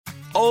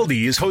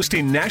Aldi is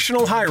hosting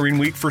National Hiring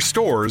Week for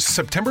stores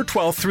September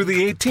 12th through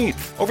the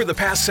 18th. Over the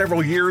past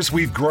several years,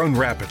 we've grown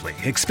rapidly,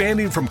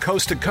 expanding from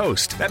coast to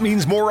coast. That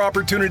means more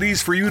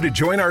opportunities for you to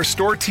join our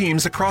store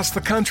teams across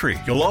the country.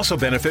 You'll also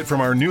benefit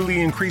from our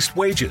newly increased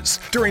wages.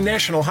 During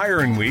National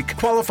Hiring Week,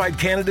 qualified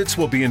candidates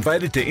will be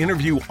invited to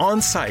interview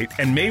on-site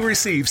and may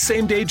receive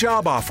same-day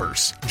job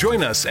offers.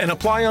 Join us and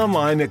apply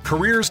online at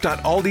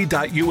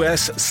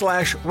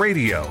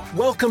careers.aldi.us/radio.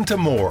 Welcome to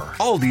more.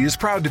 Aldi is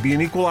proud to be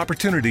an equal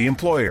opportunity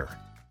employer.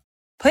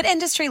 Put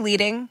industry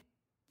leading,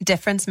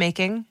 difference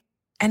making,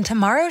 and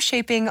tomorrow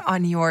shaping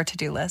on your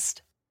to-do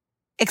list.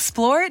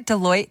 Explore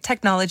Deloitte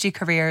Technology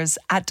Careers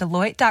at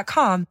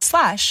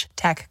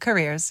Deloitte.com/tech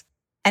careers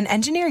and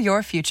engineer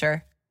your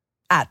future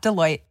at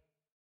Deloitte.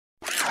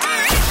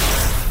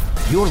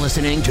 You're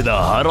listening to the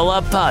Huddle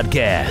Up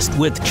Podcast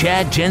with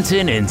Chad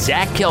Jensen and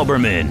Zach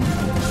Kelberman.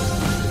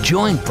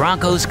 Join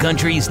Broncos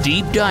Country's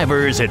deep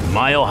divers at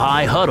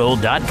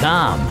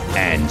milehighhuddle.com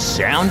and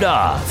sound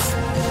off.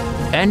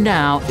 And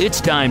now it's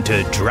time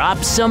to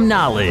drop some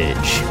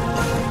knowledge.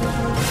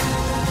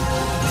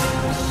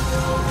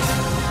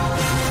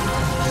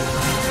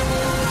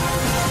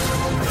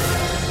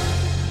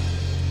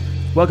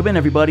 Welcome in,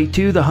 everybody,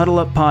 to the Huddle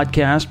Up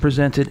Podcast,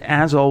 presented,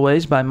 as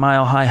always, by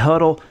Mile High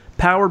Huddle,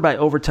 powered by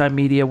Overtime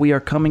Media. We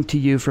are coming to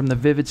you from the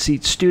Vivid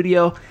Seats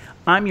studio.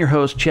 I'm your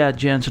host, Chad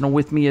Jensen, and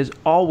with me, as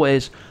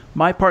always,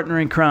 my partner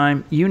in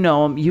crime. You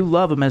know him, you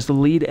love him as the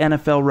lead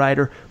NFL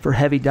writer for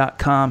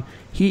Heavy.com.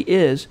 He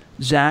is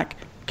Zach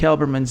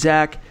Kelberman.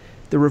 Zach,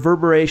 the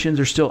reverberations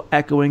are still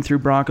echoing through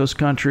Broncos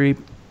country.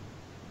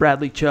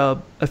 Bradley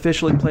Chubb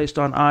officially placed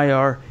on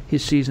IR.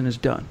 His season is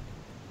done.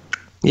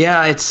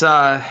 Yeah, it's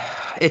a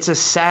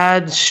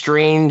sad,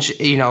 strange,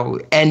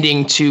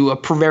 ending to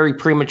a very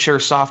premature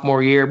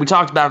sophomore year. We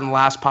talked about in the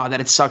last pod that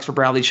it sucks for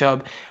Bradley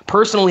Chubb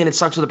personally, and it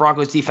sucks for the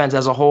Broncos defense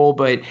as a whole.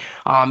 But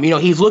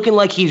he's looking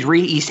like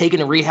he's taking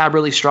the rehab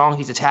really strong.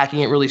 He's attacking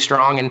it really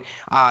strong, and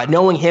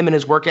knowing him and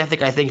his work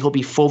ethic, I think he'll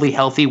be fully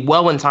healthy,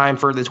 well in time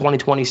for the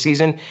 2020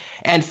 season.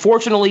 And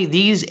fortunately,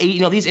 these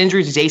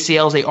injuries, these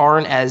ACLs, they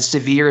aren't as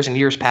severe as in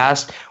years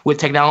past. With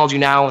technology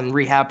now and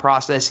rehab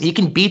process, he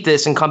can beat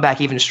this and come back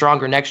even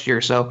stronger next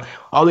year. So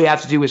all we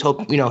have to do is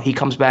hope he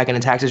comes back and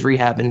attacks his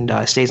rehab and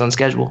stays on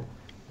schedule.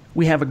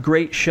 We have a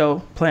great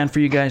show planned for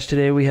you guys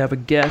today. We have a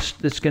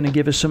guest that's going to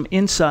give us some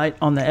insight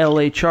on the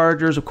LA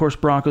Chargers. Of course,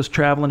 Broncos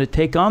traveling to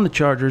take on the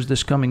Chargers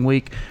this coming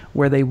week,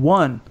 where they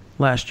won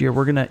last year.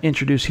 We're going to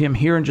introduce him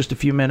here in just a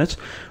few minutes.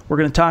 We're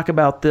going to talk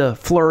about the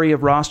flurry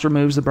of roster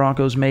moves the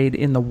Broncos made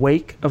in the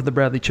wake of the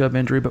Bradley Chubb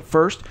injury. But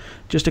first,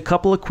 just a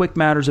couple of quick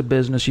matters of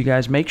business. You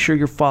guys, make sure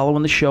you're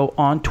following the show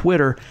on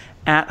Twitter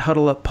at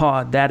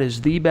HuddleUpPod. That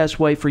is the best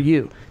way for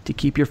you to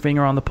keep your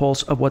finger on the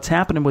pulse of what's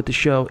happening with the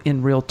show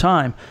in real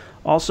time.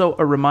 Also,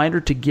 a reminder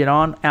to get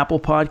on Apple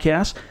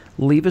Podcasts,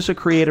 leave us a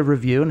creative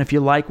review, and if you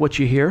like what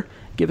you hear,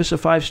 give us a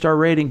 5-star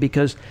rating,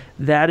 because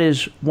that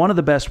is one of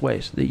the best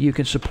ways that you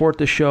can support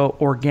the show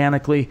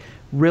organically.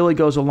 Really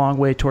goes a long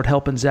way toward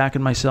helping Zach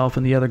and myself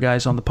and the other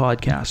guys on the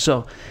podcast.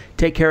 So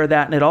take care of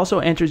that. And it also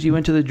enters you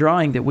into the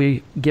drawing that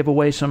we give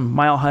away some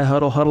Mile High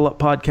Huddle Up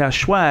podcast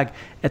swag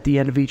at the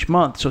end of each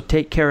month. So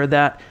take care of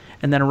that.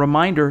 And then a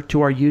reminder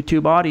to our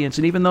YouTube audience,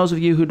 and even those of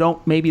you who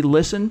don't maybe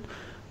listen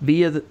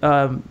via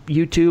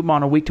YouTube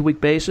on a week-to-week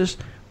basis,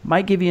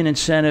 might give you an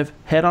incentive.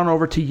 Head on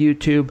over to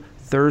YouTube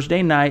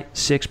Thursday night,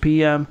 6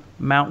 p.m.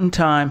 Mountain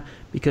Time,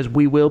 because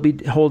we will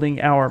be holding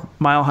our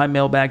Mile High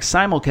Mailbag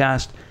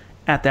simulcast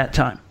at that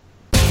time.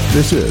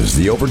 This is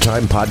the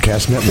Overtime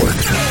Podcast Network.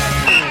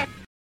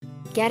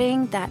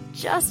 Getting that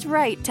just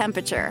right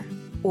temperature,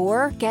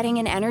 or getting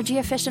an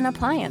energy-efficient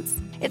appliance.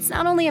 It's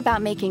not only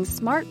about making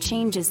smart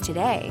changes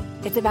today,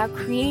 it's about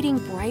creating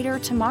brighter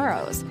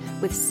tomorrows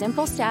with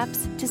simple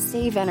steps to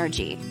save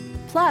energy.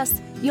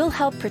 Plus, you'll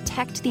help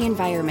protect the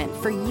environment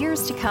for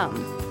years to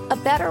come. A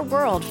better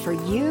world for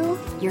you,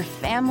 your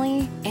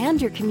family,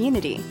 and your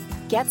community.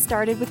 Get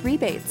started with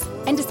rebates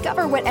and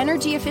discover what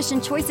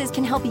energy-efficient choices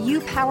can help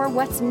you power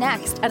what's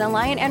next at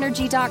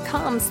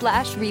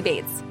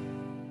AlliantEnergy.com/rebates.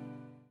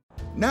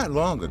 Not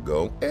long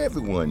ago,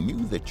 everyone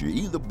knew that you're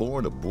either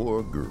born a boy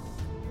or girl.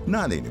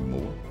 Not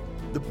anymore.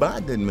 The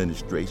Biden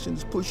administration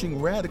is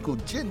pushing radical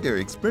gender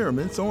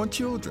experiments on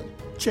children,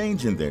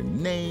 changing their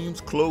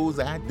names, clothes,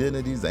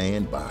 identities,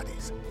 and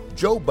bodies.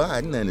 Joe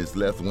Biden and his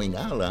left-wing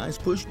allies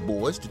push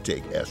boys to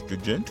take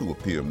estrogen to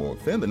appear more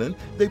feminine.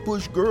 They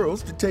push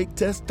girls to take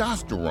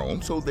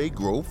testosterone so they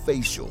grow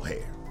facial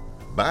hair.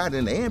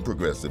 Biden and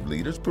progressive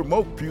leaders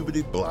promote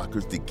puberty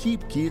blockers to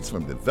keep kids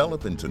from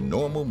developing to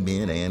normal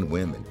men and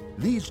women.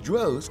 These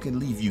drugs can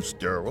leave you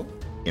sterile,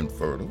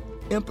 infertile,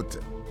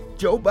 impotent.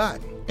 Joe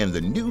Biden and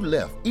the new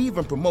left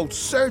even promote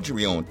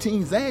surgery on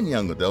teens and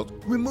young adults,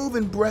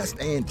 removing breasts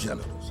and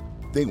genitals.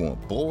 They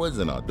want boys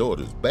in our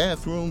daughters'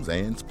 bathrooms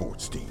and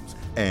sports teams.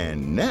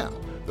 And now,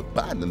 the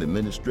Biden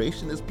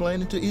administration is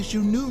planning to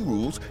issue new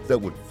rules that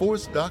would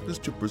force doctors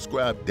to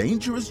prescribe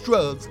dangerous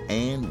drugs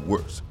and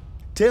worse.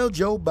 Tell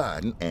Joe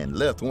Biden and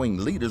left-wing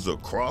leaders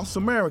across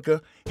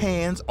America,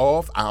 hands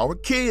off our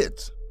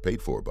kids.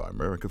 Paid for by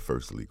America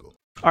First Legal.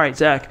 All right,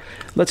 Zach,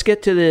 let's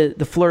get to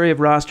the flurry of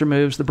roster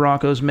moves the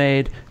Broncos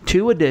made.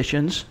 2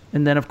 additions,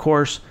 and then, of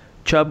course,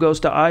 Chubb goes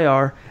to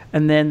IR,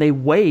 and then they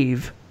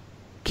waive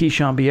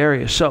Keyshawn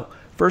Bierria. So,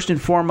 first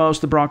and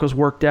foremost, the Broncos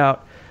worked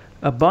out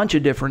a bunch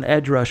of different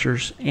edge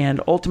rushers and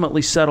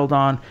ultimately settled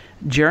on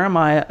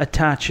Jeremiah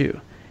Attaochu.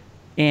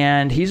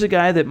 And he's a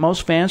guy that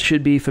most fans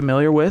should be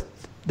familiar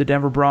with. The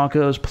Denver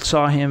Broncos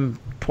saw him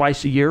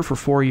twice a year for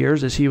 4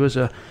 years, as he was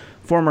a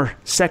former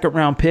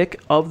second-round pick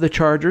of the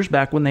Chargers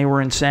back when they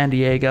were in San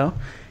Diego.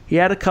 He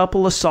had a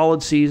couple of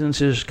solid seasons.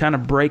 His kind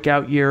of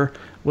breakout year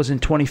was in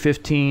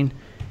 2015.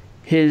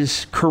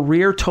 His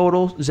career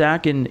total,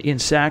 Zach, in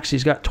sacks,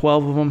 he's got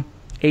 12 of them,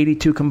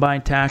 82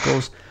 combined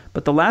tackles.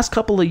 But the last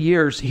couple of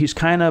years, he's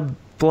kind of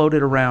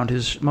floated around.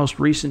 His most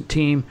recent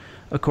team,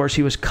 of course,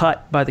 he was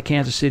cut by the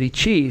Kansas City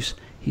Chiefs.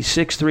 He's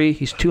 6'3",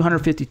 he's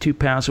 252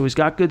 pounds, so he's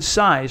got good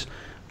size.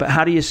 But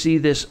how do you see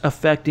this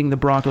affecting the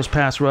Broncos'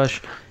 pass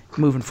rush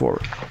moving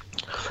forward?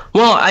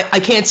 Well, I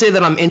can't say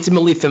that I'm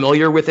intimately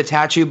familiar with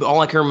Attaochu, but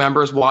all I can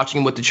remember is watching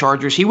him with the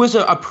Chargers. He was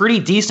a pretty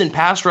decent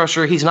pass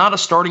rusher. He's not a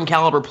starting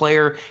caliber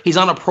player. He's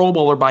not a Pro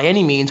Bowler by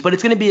any means, but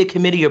it's going to be a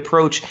committee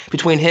approach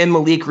between him,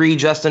 Malik Reed,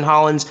 Justin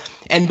Hollins,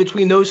 and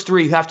between those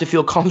three, you have to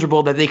feel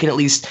comfortable that they can at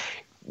least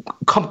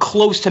come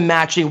close to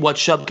matching what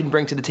Chubb can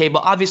bring to the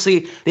table.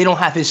 Obviously, they don't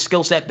have his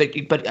skill set,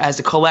 but as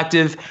a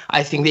collective,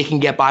 I think they can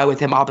get by with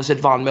him opposite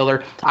Von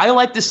Miller. I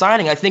like this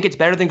signing. I think it's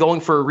better than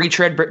going for a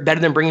retread, better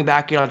than bringing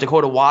back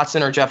Dakota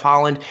Watson or Jeff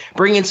Holland,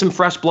 bringing in some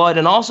fresh blood,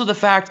 and also the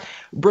fact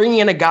bringing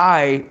in a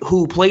guy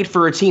who played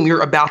for a team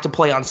you're about to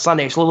play on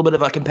Sunday. It's a little bit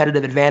of a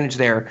competitive advantage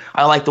there.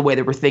 I like the way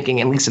that we're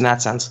thinking, at least in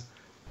that sense.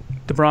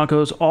 The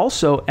Broncos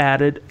also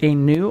added a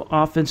new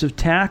offensive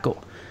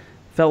tackle,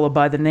 fellow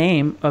by the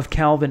name of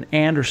Calvin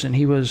Anderson.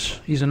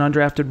 He's an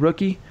undrafted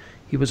rookie.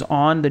 He was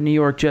on the New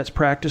York Jets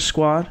practice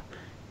squad.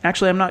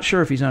 Actually, I'm not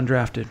sure if he's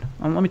undrafted.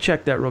 Let me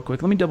check that real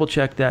quick. Let me double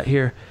check that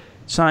here.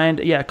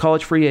 Signed,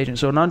 college free agent.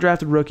 So an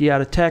undrafted rookie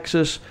out of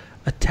Texas,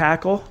 a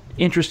tackle.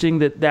 Interesting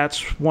that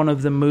that's one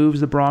of the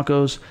moves the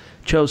Broncos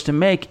chose to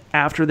make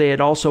after they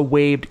had also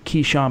waived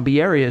Keyshawn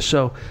Bierria.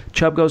 So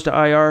Chubb goes to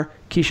IR,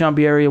 Keyshawn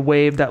Bierria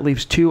waived. That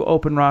leaves 2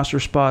 open roster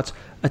spots,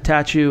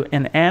 Attaochu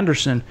and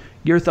Anderson.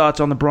 Your thoughts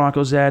on the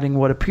Broncos adding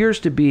what appears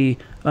to be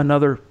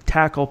another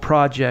tackle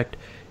project?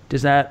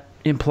 Does that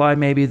imply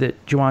maybe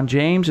that Ja'Wuan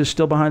James is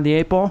still behind the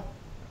 8 ball?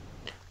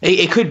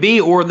 It could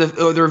be, or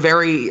they're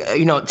very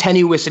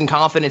tenuous in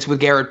confidence with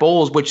Garrett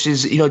Bowles, which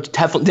is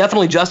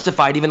definitely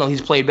justified, even though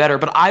he's played better.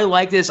 But I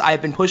like this. I've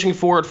been pushing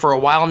for it for a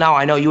while now.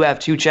 I know you have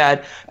too,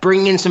 Chad.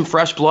 Bringing in some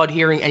fresh blood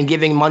here and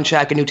giving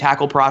Munchak a new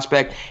tackle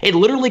prospect, it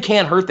literally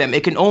can't hurt them.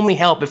 It can only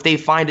help if they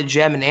find a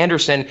gem in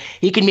Anderson.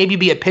 He can maybe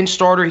be a pinch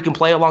starter. He can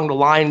play along the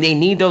line. They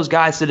need those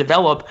guys to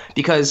develop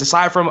because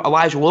aside from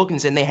Elijah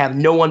Wilkinson, they have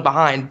no one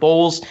behind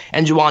Bowles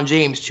and Ja'Wuan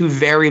James, 2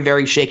 very,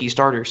 very shaky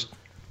starters.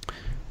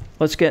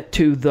 Let's get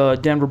to the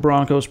Denver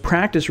Broncos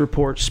practice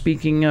report.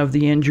 Speaking of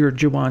the injured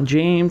Ja'Wuan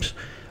James,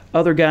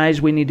 other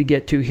guys we need to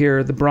get to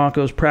here. The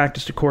Broncos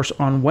practiced, of course,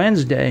 on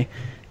Wednesday.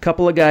 A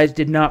couple of guys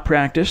did not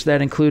practice.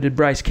 That included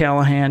Bryce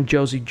Callahan,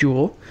 Josey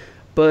Jewell.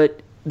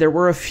 But there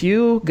were a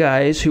few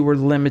guys who were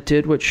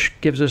limited, which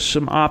gives us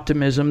some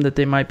optimism that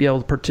they might be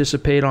able to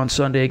participate on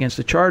Sunday against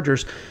the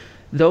Chargers.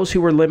 Those who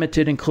were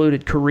limited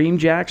included Kareem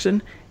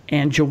Jackson,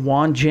 and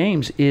Ja'Wuan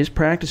James is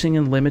practicing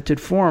in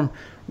limited form.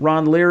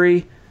 Ron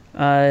Leary,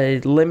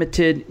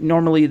 limited.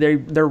 Normally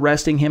they're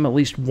resting him at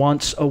least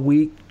once a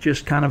week,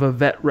 just kind of a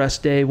vet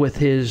rest day with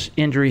his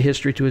injury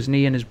history to his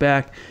knee and his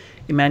back.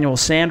 Emmanuel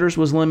Sanders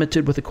was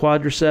limited with a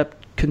quadricep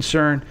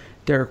concern.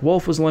 Derek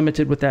Wolfe was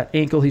limited with that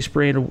ankle he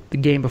sprained the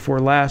game before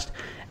last.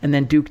 And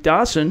then Duke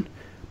Dawson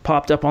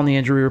popped up on the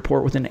injury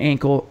report with an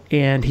ankle,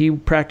 and he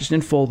practiced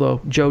in full, though.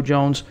 Joe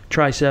Jones,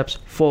 triceps,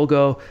 full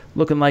go,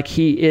 looking like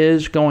he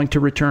is going to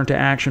return to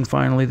action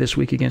finally this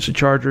week against the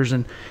Chargers,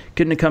 and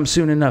couldn't have come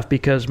soon enough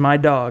because my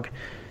dog,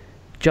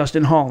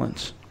 Justin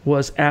Hollins,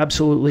 was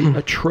absolutely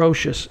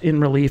atrocious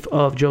in relief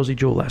of Josey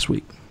Jewell last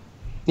week.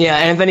 Yeah,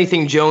 and if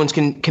anything, Jones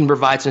can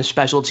provide some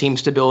special team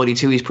stability,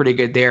 too. He's pretty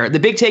good there.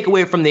 The big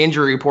takeaway from the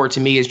injury report to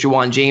me is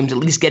Ja'Wuan James at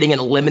least getting in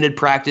a limited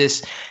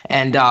practice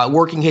and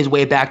working his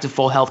way back to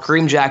full health.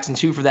 Kareem Jackson,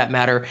 too, for that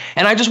matter.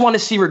 And I just want to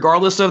see,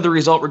 regardless of the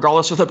result,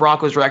 regardless of the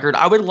Broncos' record,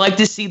 I would like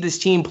to see this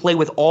team play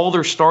with all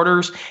their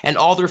starters and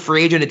all their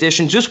free agent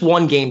additions, just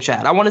one game,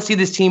 Chad. I want to see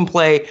this team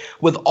play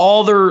with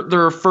all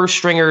their first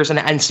stringers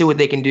and see what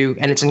they can do.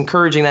 And it's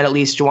encouraging that at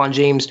least Ja'Wuan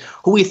James,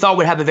 who we thought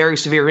would have a very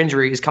severe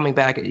injury, is coming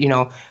back,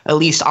 at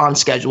least on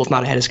schedule, if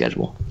not ahead of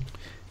schedule.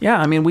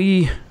 Yeah, I mean,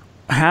 we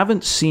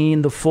haven't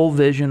seen the full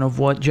vision of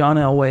what John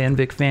Elway and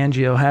Vic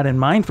Fangio had in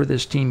mind for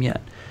this team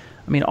yet.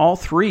 I mean, all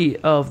 3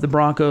 of the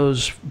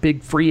Broncos'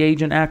 big free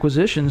agent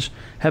acquisitions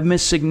have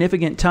missed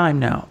significant time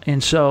now.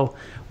 And so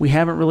we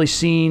haven't really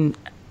seen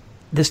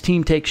this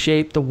team take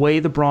shape the way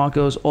the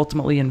Broncos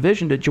ultimately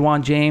envisioned it.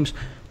 Ja'Wuan James,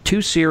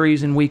 2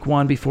 series in week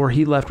 1 before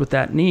he left with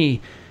that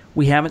knee.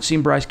 We haven't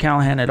seen Bryce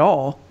Callahan at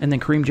all, and then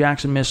Kareem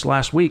Jackson missed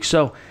last week.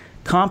 So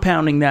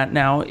compounding that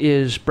now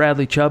is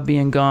Bradley Chubb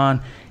being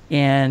gone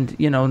and,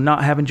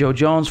 not having Joe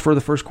Jones for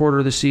the first quarter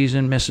of the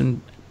season,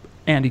 missing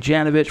Andy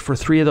Janovich for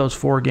 3 of those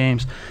 4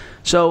 games.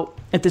 So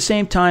at the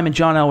same time, and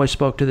John Elway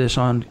spoke to this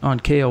on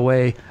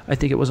KOA, I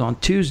think it was on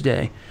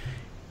Tuesday,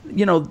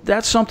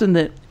 that's something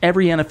that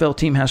every NFL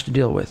team has to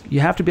deal with.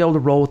 You have to be able to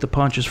roll with the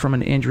punches from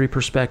an injury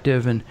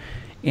perspective and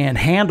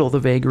handle the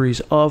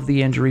vagaries of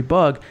the injury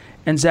bug.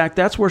 And Zach,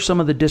 that's where some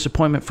of the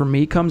disappointment for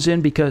me comes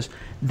in, because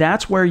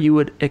that's where you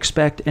would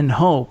expect and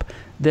hope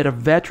that a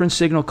veteran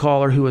signal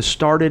caller who has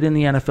started in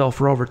the NFL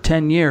for over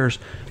 10 years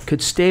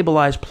could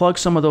stabilize, plug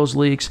some of those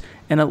leaks,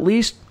 and at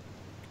least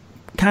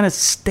kind of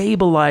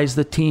stabilize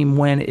the team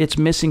when it's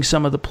missing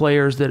some of the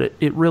players that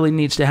it really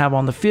needs to have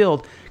on the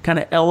field, kind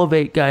of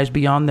elevate guys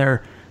beyond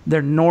their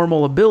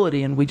normal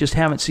ability, and we just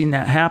haven't seen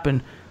that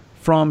happen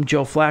from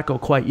Joe Flacco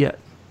quite yet.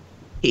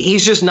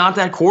 He's just not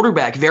that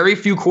quarterback. Very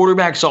few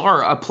quarterbacks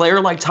are. A player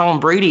like Tom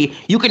Brady,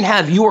 you can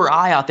have you or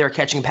I out there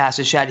catching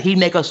passes, Chad. He'd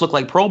make us look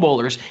like Pro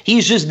Bowlers.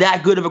 He's just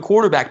that good of a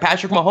quarterback.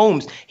 Patrick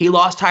Mahomes, he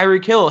lost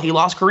Tyreek Hill. He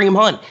lost Kareem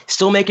Hunt.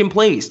 Still making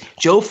plays.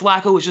 Joe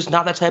Flacco is just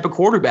not that type of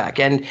quarterback,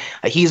 and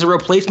he's a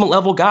replacement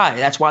level guy.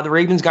 That's why the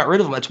Ravens got rid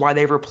of him. That's why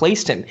they've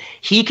replaced him.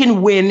 He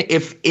can win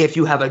if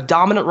you have a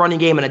dominant running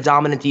game and a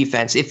dominant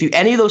defense. If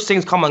any of those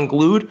things come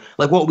unglued,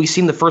 like what we've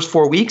seen the first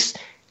 4 weeks,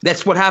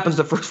 that's what happens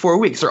the first 4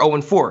 weeks. They're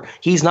 0-4.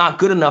 He's not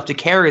good enough to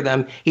carry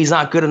them. He's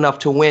not good enough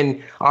to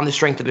win on the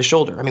strength of his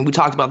shoulder. I mean, we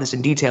talked about this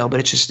in detail, but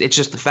it's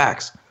just the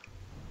facts.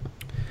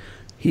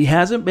 He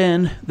hasn't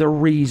been the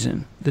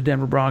reason the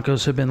Denver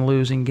Broncos have been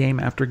losing game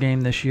after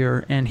game this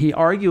year, and he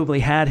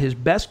arguably had his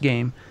best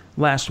game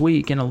last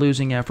week in a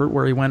losing effort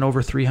where he went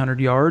over 300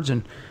 yards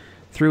and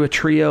threw a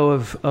trio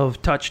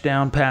of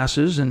touchdown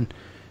passes.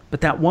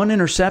 But that one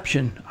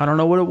interception, I don't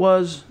know what it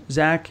was,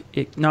 Zach.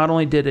 It not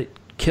only did it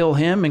kill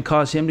him and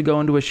cause him to go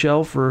into a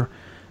shell for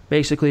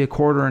basically a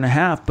quarter and a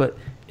half, but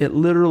it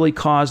literally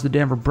caused the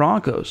Denver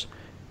Broncos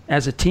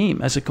as a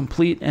team, as a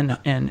complete and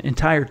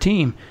entire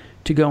team,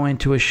 to go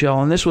into a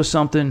shell. And this was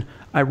something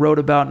I wrote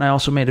about and I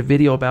also made a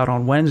video about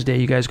on Wednesday.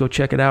 You guys go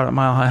check it out at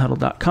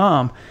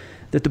milehighhuddle.com.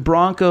 That the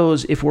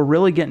Broncos, if we're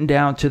really getting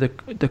down to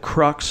the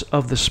crux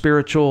of the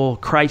spiritual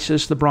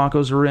crisis the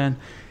Broncos are in,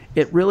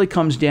 it really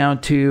comes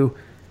down to,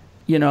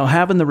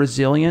 having the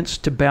resilience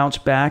to bounce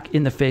back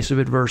in the face of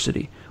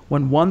adversity.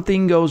 When one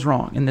thing goes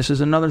wrong, and this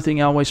is another thing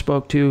Elway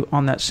spoke to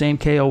on that same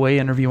KOA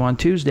interview on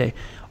Tuesday,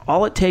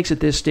 all it takes at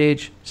this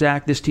stage,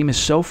 Zach, this team is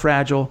so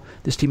fragile,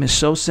 this team is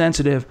so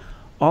sensitive,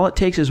 all it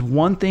takes is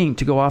one thing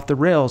to go off the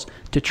rails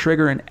to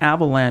trigger an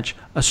avalanche,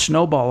 a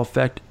snowball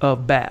effect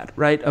of bad,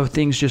 right, of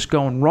things just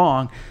going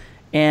wrong.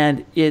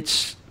 And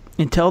it's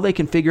until they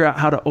can figure out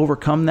how to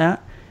overcome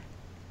that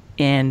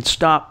and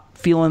stop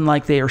feeling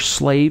like they are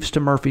slaves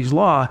to Murphy's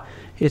Law,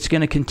 it's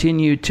going to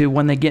continue to,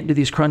 when they get into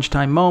these crunch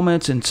time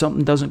moments and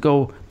something doesn't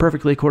go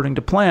perfectly according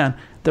to plan,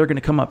 they're going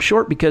to come up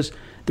short, because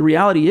the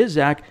reality is,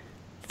 Zach,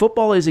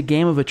 football is a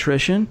game of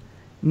attrition.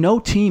 No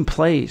team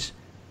plays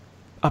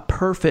a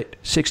perfect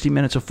 60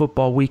 minutes of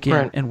football week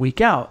in and week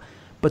out.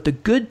 But the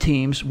good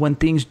teams, when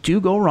things do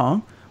go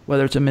wrong,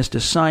 whether it's a missed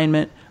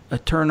assignment, a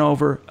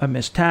turnover, a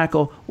missed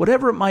tackle,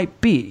 whatever it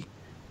might be,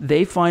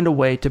 they find a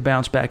way to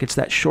bounce back. It's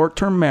that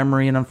short-term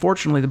memory, and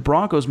unfortunately the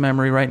Broncos'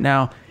 memory right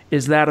now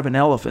is that of an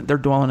elephant. They're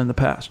dwelling in the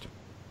past.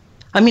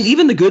 I mean,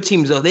 even the good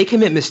teams, though, they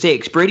commit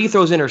mistakes. Brady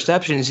throws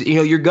interceptions.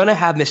 You're going to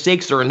have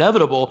mistakes that are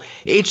inevitable.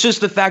 It's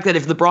just the fact that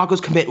if the Broncos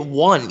commit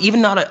one,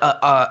 even not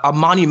a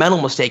monumental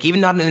mistake,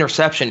 even not an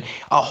interception,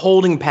 a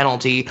holding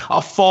penalty,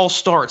 a false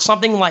start,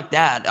 something like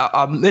that,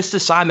 a missed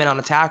assignment on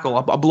a tackle,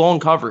 a blown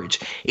coverage,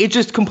 it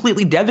just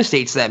completely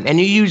devastates them. And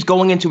you use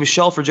going into a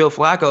shell for Joe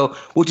Flacco,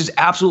 which is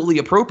absolutely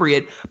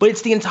appropriate, but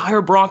it's the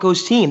entire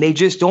Broncos team. They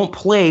just don't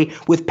play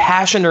with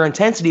passion or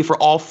intensity for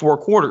all 4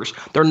 quarters.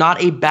 They're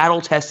not a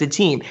battle-tested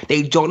team.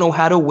 They don't know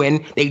how to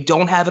win. They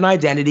don't have an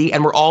identity,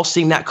 and we're all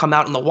seeing that come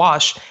out in the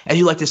wash, as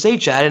you like to say,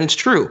 Chad, and it's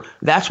true.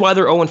 That's why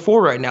they're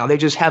 0-4 right now. They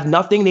just have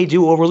nothing they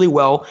do overly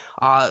well.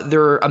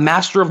 They're a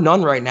master of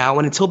none right now,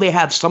 and until they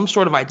have some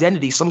sort of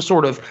identity, some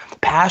sort of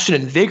passion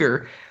and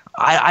vigor,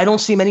 I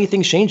don't see many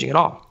things changing at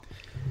all.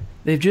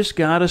 They've just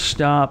got to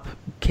stop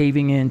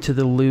caving into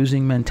the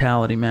losing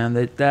mentality, man.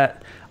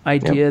 That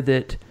idea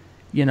that,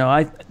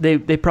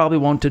 they probably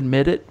won't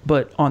admit it,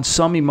 but on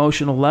some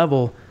emotional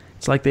level,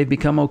 it's like they've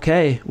become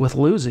okay with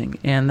losing,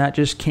 and that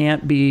just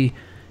can't be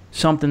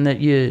something that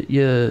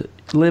you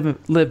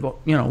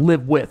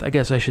live with, I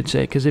guess I should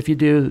say, because if you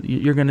do,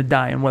 you're going to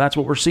die. And that's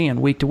what we're seeing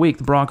week to week.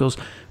 The Broncos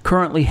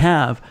currently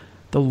have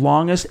the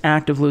longest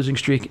active losing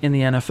streak in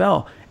the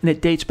NFL, and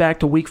it dates back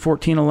to week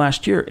 14 of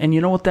last year. And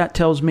you know what that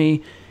tells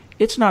me?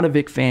 It's not a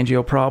Vic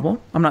Fangio problem.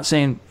 I'm not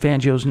saying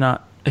Fangio's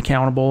not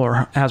accountable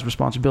or has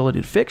responsibility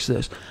to fix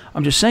this.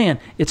 I'm just saying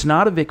it's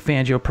not a Vic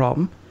Fangio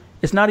problem.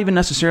 It's not even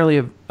necessarily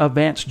a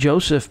Vance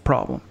Joseph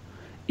problem.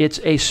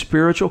 It's a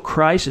spiritual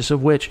crisis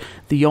of which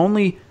the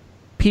only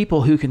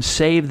people who can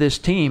save this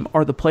team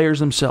are the players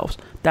themselves.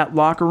 That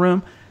locker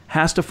room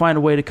has to find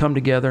a way to come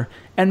together.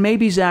 And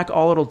maybe, Zach,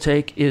 all it'll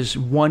take is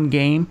one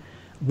game,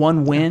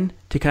 one win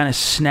to kind of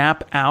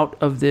snap out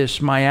of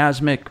this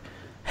miasmic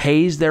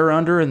haze they're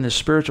under and this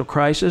spiritual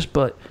crisis,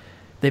 but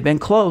they've been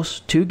close.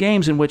 2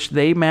 games in which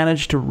they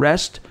managed to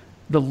wrest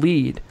the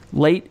lead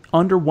late,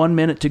 under 1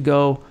 minute to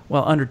go,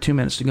 well, under 2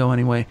 minutes to go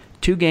anyway.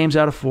 2 games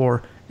out of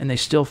 4, and they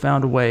still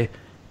found a way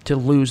to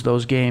lose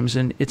those games.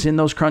 And it's in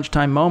those crunch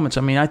time moments.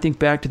 I mean, I think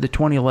back to the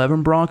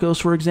 2011 Broncos,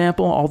 for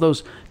example, all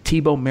those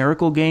Tebow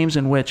miracle games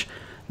in which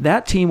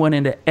that team went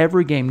into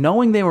every game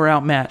knowing they were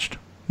outmatched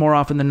more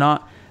often than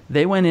not.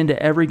 They went into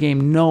every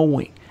game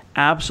knowing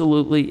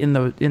absolutely in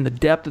the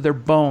depth of their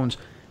bones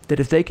that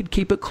if they could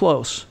keep it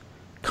close,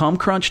 come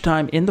crunch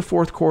time in the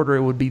fourth quarter,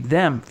 it would be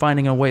them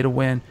finding a way to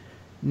win,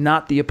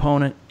 not the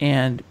opponent.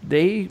 And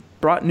they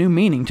brought new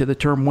meaning to the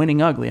term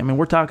winning ugly. I mean,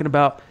 we're talking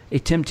about a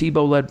Tim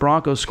Tebow-led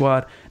Broncos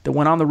squad that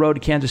went on the road to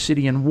Kansas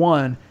City and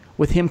won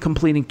with him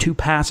completing 2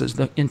 passes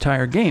the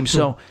entire game.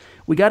 So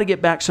we got to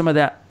get back some of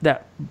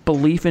that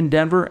belief in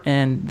Denver,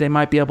 and they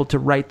might be able to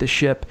right the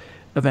ship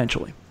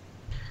eventually.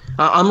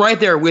 I'm right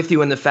there with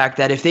you in the fact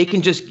that if they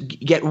can just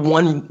get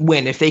one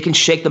win, if they can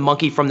shake the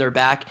monkey from their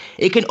back,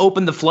 it can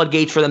open the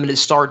floodgates for them to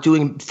start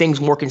doing things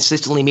more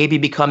consistently, maybe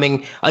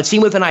becoming a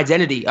team with an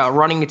identity,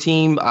 running a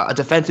team, a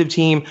defensive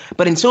team.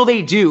 But until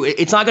they do,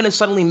 it's not going to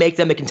suddenly make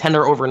them a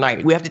contender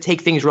overnight. We have to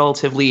take things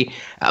relatively,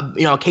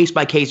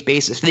 case-by-case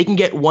basis. If they can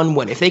get one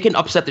win, if they can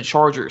upset the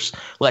Chargers,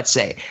 let's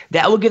say,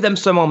 that will give them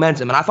some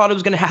momentum. And I thought it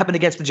was going to happen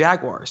against the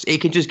Jaguars.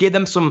 It can just give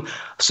them some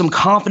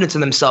confidence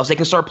in themselves. They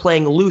can start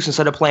playing loose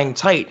instead of playing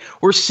tight.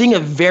 We're seeing a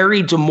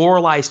very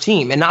demoralized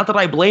team. And not that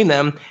I blame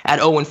them at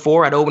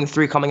 0-4, at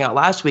 0-3 coming out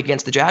last week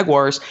against the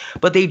Jaguars,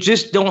 but they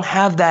just don't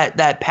have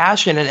that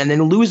passion. And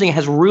then losing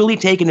has really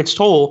taken its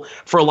toll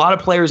for a lot of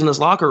players in this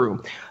locker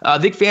room.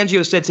 Vic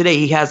Fangio said today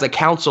he has a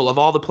council of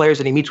all the players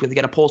that he meets with to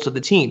get a pulse of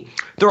the team.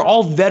 They're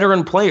all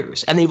veteran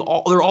players, and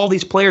they're all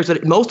these players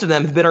that most of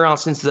them have been around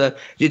since the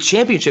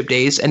championship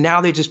days, and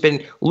now they've just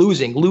been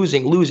losing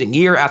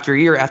year after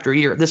year after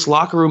year. This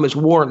locker room is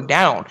worn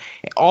down.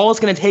 All it's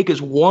going to take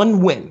is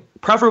one win,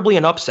 preferably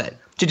an upset,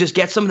 to just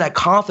get some of that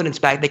confidence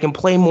back. They can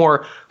play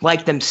more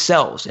like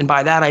themselves. And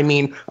by that, I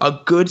mean a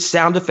good,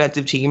 sound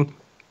defensive team,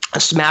 a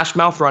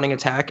smash-mouth running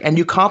attack, and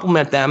you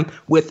complement them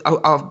with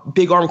a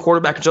big-arm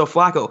quarterback, Joe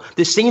Flacco.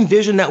 The same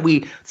vision that we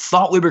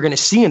thought we were going to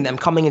see in them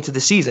coming into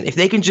the season. If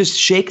they can just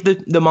shake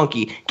the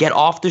monkey, get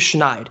off the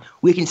schneid,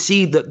 we can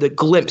see the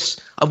glimpse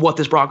of what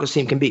this Broncos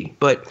team can be.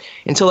 But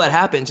until that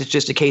happens, it's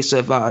just a case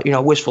of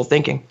wishful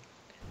thinking.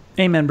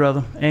 Amen,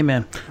 brother.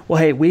 Amen.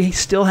 Well, hey, we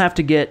still have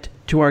to get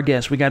to our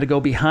guests. We got to go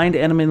behind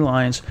enemy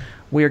lines.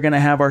 We are going to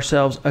have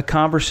ourselves a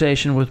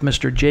conversation with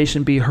Mr.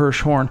 Jason B.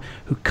 Hirschhorn,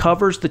 who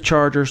covers the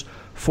Chargers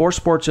for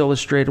Sports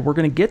Illustrated. We're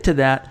going to get to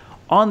that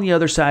on the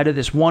other side of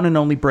this one and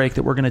only break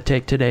that we're going to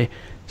take today.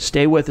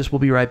 Stay with us. We'll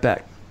be right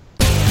back.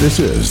 This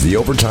is the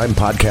Overtime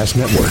Podcast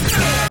Network.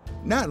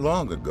 Not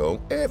long ago,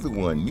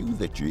 everyone knew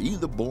that you're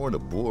either born a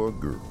boy or a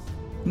girl.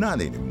 Not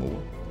anymore.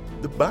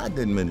 The Biden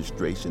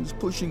administration is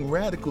pushing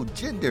radical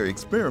gender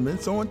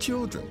experiments on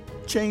children,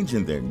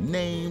 changing their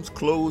names,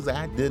 clothes,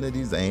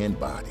 identities, and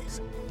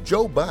bodies.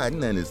 Joe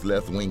Biden and his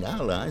left-wing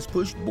allies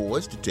pushed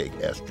boys to take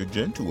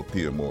estrogen to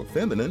appear more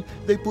feminine.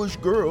 They push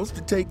girls to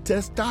take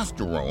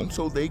testosterone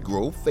so they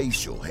grow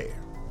facial hair.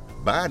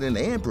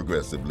 Biden and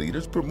progressive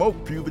leaders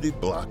promote puberty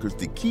blockers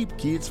to keep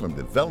kids from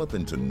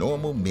developing to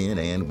normal men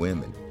and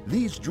women.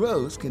 These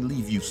drugs can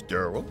leave you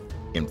sterile,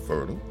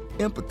 infertile,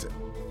 impotent.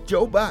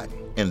 Joe Biden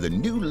and the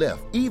new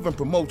left even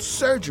promote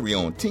surgery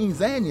on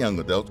teens and young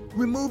adults,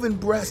 removing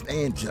breasts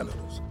and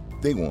genitals.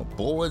 They want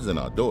boys in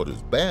our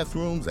daughters'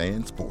 bathrooms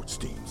and sports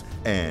teams.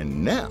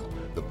 And now,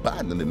 the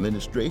Biden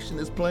administration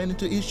is planning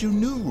to issue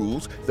new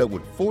rules that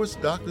would force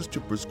doctors to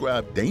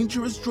prescribe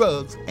dangerous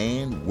drugs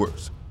and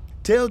worse.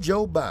 Tell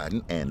Joe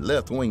Biden and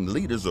left-wing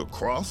leaders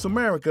across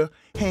America,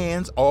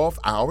 hands off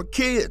our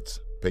kids.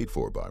 Paid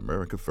for by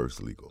America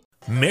First Legal.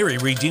 Mary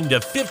redeemed a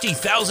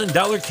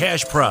 $50,000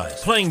 cash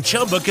prize playing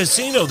Chumba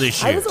Casino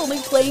this year. I was only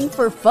playing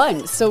for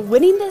fun, so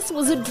winning this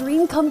was a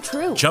dream come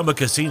true. Chumba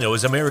Casino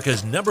is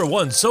America's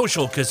 #1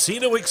 social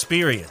casino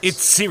experience.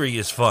 It's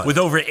serious fun. With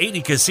over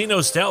 80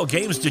 casino-style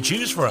games to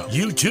choose from,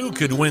 you too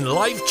could win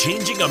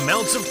life-changing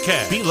amounts of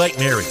cash. Be like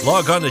Mary.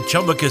 Log on to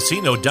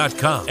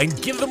ChumbaCasino.com and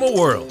give them a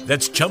whirl.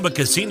 That's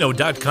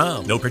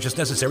ChumbaCasino.com. No purchase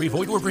necessary.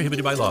 Void where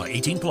prohibited by law.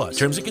 18+.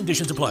 Terms and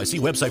conditions apply. See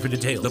website for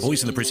details. The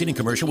voice in the preceding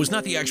commercial was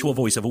not the actual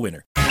voice of a winner.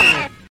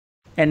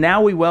 And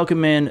now we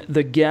welcome in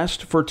the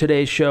guest for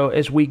today's show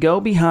as we go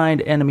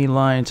behind enemy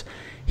lines.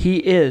 He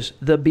is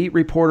the beat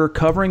reporter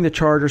covering the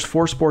Chargers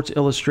for Sports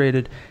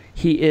Illustrated.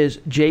 He is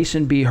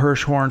Jason B.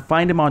 Hirschhorn.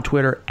 Find him on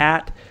Twitter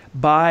at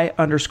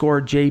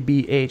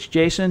 @by_JBH.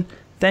 Jason,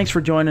 thanks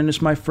for joining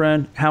us, my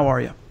friend. How are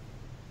you?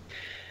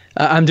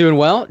 I'm doing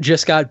well.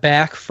 Just got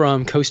back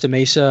from Costa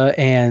Mesa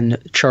and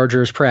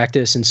Chargers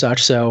practice and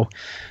such, so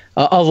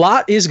a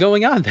lot is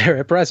going on there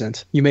at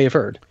present, you may have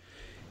heard.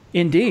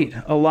 Indeed.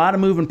 A lot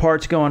of moving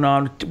parts going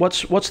on.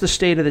 What's the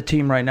state of the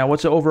team right now?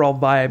 What's the overall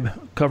vibe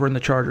covering the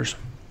Chargers?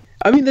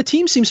 I mean, the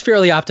team seems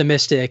fairly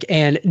optimistic,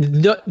 and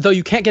though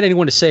you can't get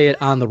anyone to say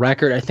it on the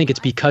record, I think it's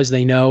because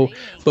they know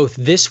both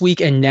this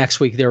week and next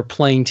week they're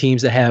playing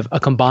teams that have a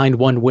combined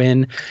 1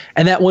 win,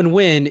 and that 1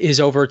 win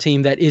is over a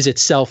team that is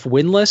itself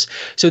winless.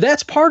 So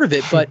that's part of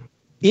it, but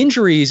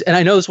injuries, and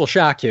I know this will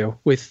shock you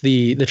with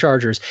the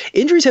Chargers,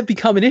 injuries have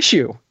become an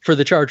issue for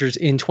the Chargers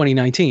in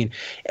 2019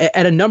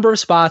 at a number of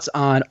spots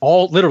on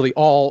literally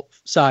all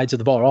sides of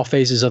the ball, or all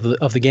phases of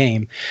the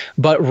game.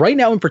 But right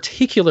now in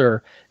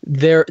particular,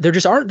 there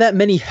just aren't that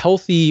many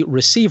healthy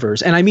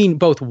receivers, and I mean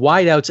both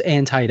wideouts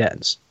and tight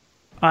ends.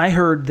 I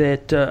heard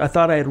that, I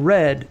thought I had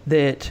read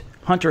that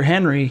Hunter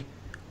Henry,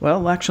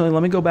 well, actually,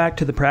 let me go back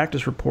to the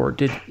practice report.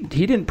 Did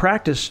he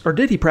practice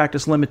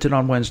limited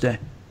on Wednesday?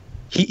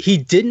 He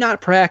did not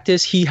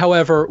practice. He,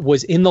 however,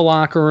 was in the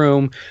locker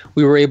room.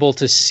 We were able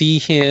to see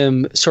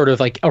him sort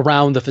of like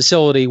around the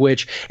facility,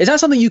 which is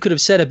not something you could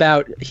have said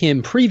about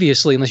him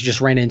previously unless you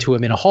just ran into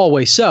him in a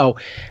hallway. So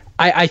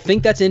I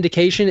think that's an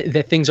indication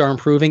that things are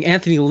improving.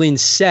 Anthony Lynn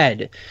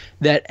said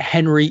that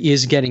Henry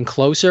is getting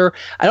closer.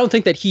 I don't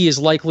think that he is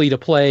likely to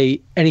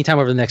play anytime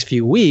over the next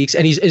few weeks,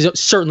 and he's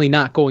certainly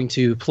not going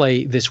to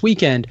play this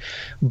weekend.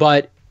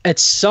 But at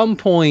some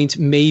point,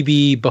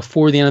 maybe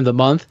before the end of the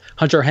month,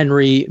 Hunter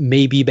Henry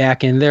may be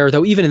back in there,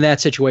 though even in that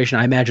situation,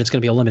 I imagine it's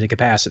going to be a limited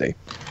capacity.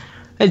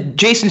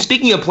 Jason,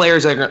 speaking of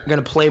players that are going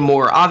to play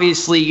more,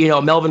 obviously,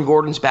 Melvin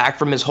Gordon's back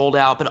from his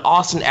holdout, but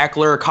Austin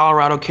Eckler,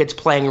 Colorado kid's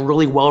playing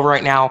really well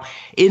right now.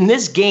 In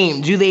this game,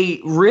 do they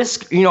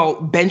risk,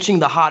 benching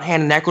the hot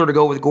hand in Eckler to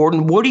go with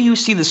Gordon? What do you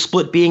see the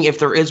split being if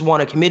there is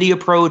one, a committee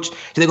approach?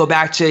 Do they go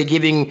back to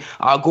giving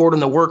Gordon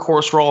the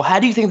workhorse role? How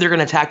do you think they're going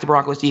to attack the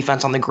Broncos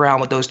defense on the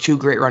ground with those 2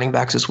 great running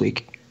backs this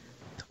week?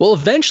 Well,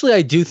 eventually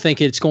I do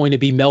think it's going to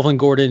be Melvin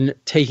Gordon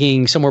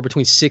taking somewhere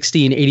between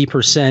 60 and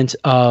 80%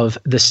 of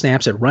the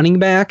snaps at running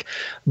back.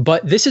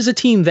 But this is a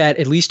team that,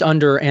 at least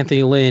under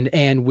Anthony Lynn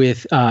and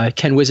with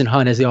Ken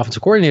Whisenhunt as the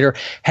offensive coordinator,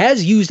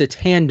 has used a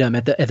tandem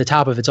at the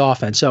top of its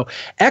offense. So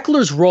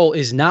Eckler's role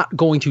is not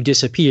going to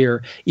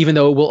disappear, even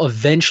though it will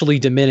eventually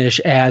diminish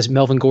as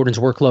Melvin Gordon's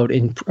workload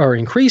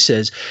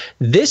increases.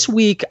 This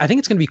week, I think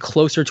it's going to be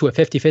closer to a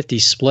 50-50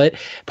 split.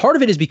 Part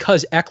of it is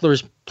because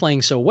Eckler's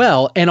playing so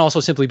well, and also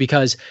simply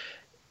because,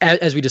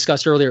 as we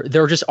discussed earlier,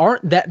 there just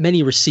aren't that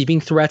many receiving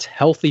threats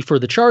healthy for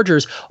the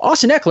Chargers.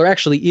 Austin Eckler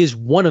actually is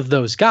one of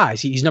those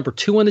guys. He's number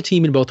 2 on the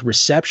team in both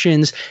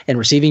receptions and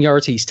receiving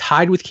yards. He's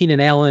tied with Keenan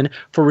Allen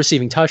for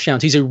receiving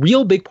touchdowns. He's a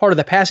real big part of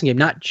the passing game,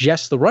 not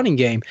just the running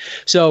game.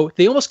 So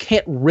they almost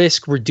can't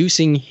risk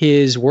reducing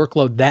his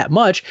workload that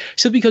much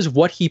simply because of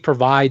what he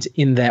provides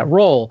in that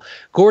role.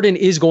 Gordon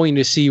is going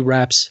to see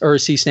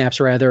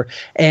snaps,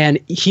 and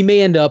he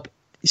may end up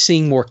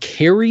seeing more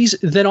carries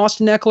than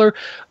Austin Eckler,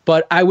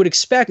 but I would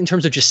expect in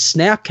terms of just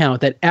snap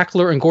count that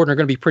Eckler and Gordon are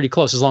going to be pretty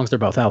close as long as they're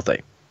both healthy.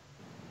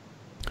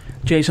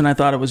 Jason, I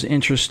thought it was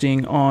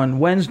interesting on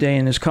Wednesday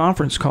in his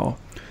conference call.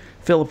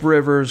 Philip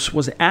Rivers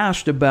was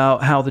asked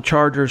about how the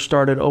Chargers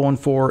started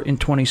 0-4 in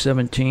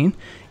 2017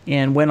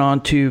 and went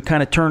on to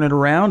kind of turn it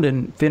around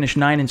and finish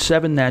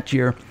 9-7 that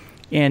year.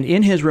 And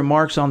in his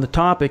remarks on the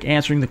topic,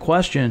 answering the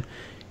question,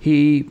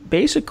 he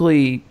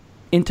basically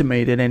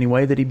intimated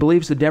anyway that he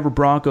believes the Denver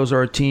Broncos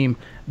are a team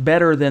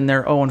better than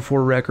their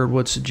 0-4 record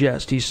would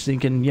suggest. He's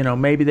thinking,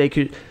 maybe they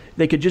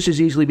could just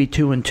as easily be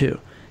 2-2.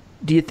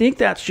 Do you think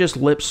that's just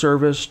lip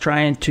service,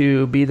 trying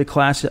to be the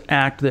class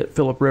act that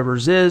Philip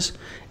Rivers is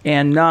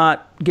and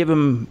not give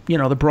him,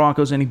 the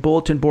Broncos any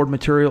bulletin board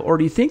material? Or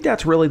do you think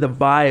that's really the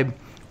vibe,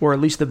 or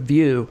at least the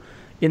view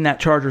in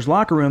that Chargers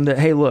locker room, that,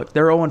 hey, look,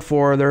 they're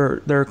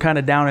 0-4, they're kind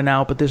of down and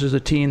out, but this is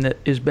a team that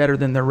is better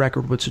than their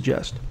record would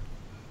suggest?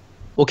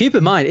 Well, keep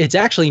in mind, it's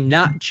actually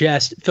not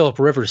just Philip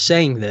Rivers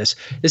saying this.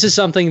 This is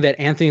something that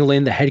Anthony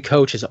Lynn, the head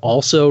coach, has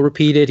also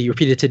repeated. He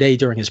repeated today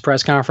during his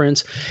press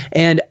conference.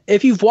 And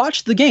if you've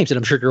watched the games, and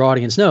I'm sure your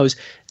audience knows,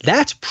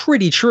 that's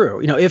pretty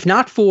true. If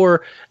not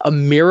for a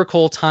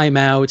miracle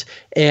timeout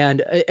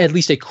and at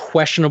least a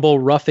questionable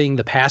roughing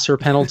the passer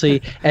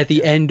penalty at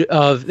the end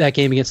of that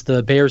game against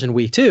the Bears in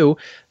week 2,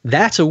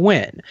 that's a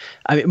win.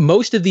 I mean,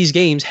 most of these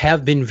games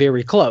have been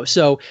very close.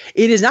 So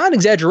it is not an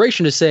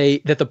exaggeration to say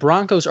that the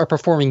Broncos are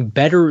performing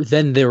better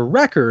than their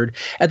record.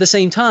 At the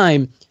same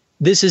time,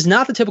 this is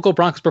not the typical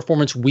Broncos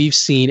performance we've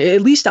seen,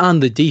 at least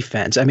on the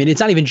defense. I mean, it's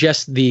not even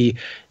just the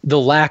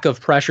lack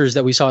of pressures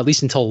that we saw, at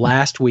least until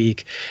last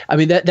week. I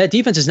mean, that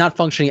defense is not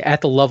functioning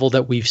at the level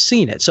that we've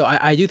seen it. So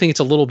I do think it's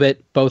a little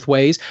bit both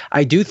ways.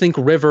 I do think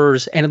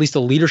Rivers and at least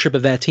the leadership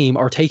of that team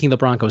are taking the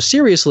Broncos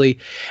seriously.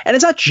 And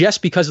it's not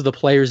just because of the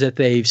players that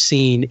they've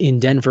seen in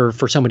Denver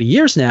for so many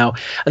years now.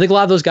 I think a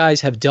lot of those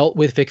guys have dealt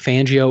with Vic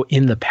Fangio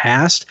in the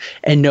past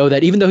and know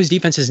that even though his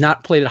defense has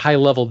not played at a high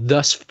level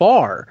thus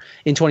far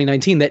in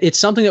 2019, that it's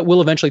something that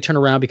will eventually turn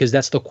around because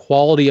that's the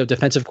quality of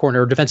defensive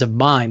coordinator, defensive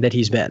mind that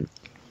he's been.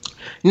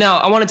 No,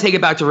 I want to take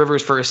it back to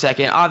Rivers for a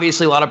second.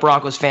 Obviously, a lot of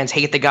Broncos fans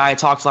hate the guy,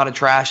 talks a lot of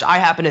trash. I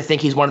happen to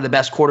think he's one of the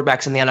best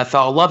quarterbacks in the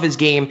NFL. Love his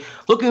game.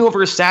 Looking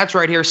over his stats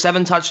right here,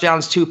 7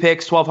 touchdowns, 2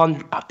 picks,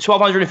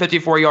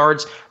 1,254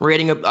 yards,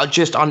 rating of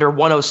just under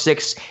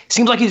 106.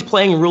 Seems like he's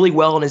playing really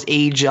well in his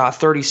age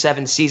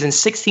 37 season,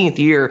 16th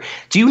year.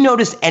 Do you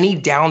notice any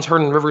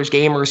downturn in Rivers'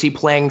 game, or is he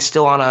playing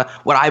still on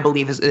what I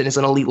believe is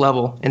an elite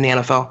level in the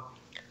NFL?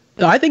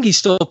 No, I think he's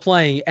still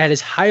playing at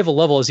as high of a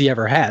level as he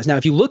ever has. Now,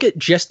 if you look at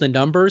just the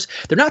numbers,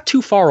 they're not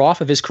too far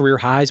off of his career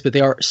highs, but they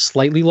are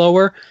slightly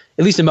lower,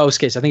 at least in most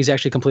cases. I think he's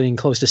actually completing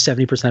close to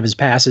 70% of his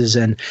passes.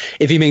 And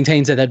if he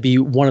maintains that, that'd be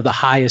one of the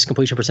highest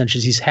completion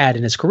percentages he's had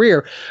in his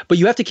career. But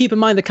you have to keep in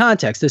mind the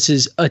context. This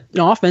is an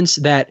offense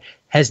that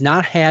has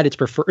not had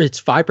its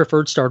 5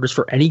 preferred starters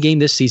for any game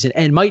this season,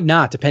 and might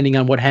not, depending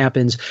on what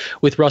happens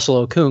with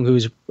Russell Okung,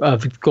 who's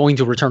going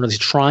to return, or he's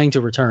trying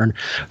to return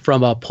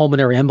from a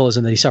pulmonary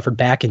embolism that he suffered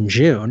back in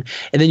June.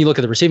 And then you look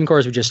at the receiving corps,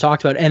 as we just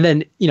talked about, and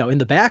then, in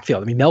the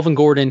backfield, I mean, Melvin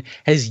Gordon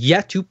has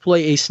yet to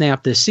play a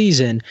snap this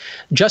season.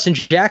 Justin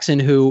Jackson,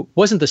 who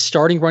wasn't the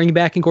starting running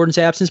back in Gordon's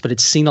absence, but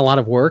had seen a lot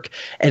of work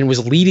and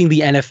was leading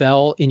the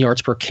NFL in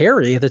yards per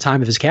carry at the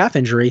time of his calf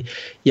injury,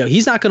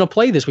 he's not going to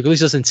play this week. At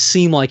least doesn't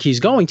seem like he's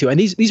going to.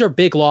 And these are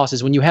big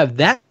losses. When you have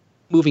that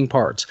moving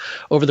parts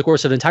over the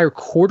course of an entire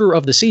quarter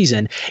of the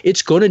season,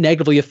 it's going to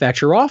negatively affect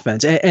your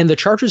offense. And the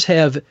Chargers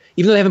have,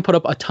 even though they haven't put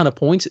up a ton of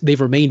points,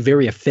 they've remained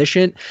very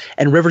efficient.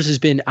 And Rivers has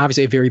been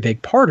obviously a very big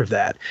part of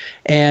that.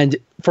 And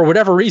for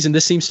whatever reason,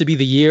 this seems to be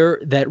the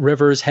year that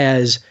Rivers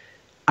has,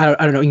 I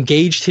don't know,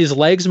 engaged his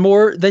legs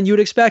more than you would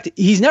expect.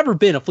 He's never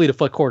been a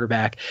fleet-of-foot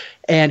quarterback,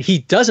 and he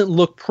doesn't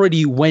look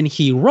pretty when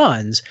he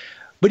runs.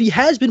 But he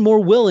has been more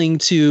willing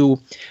to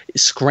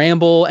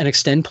scramble and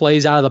extend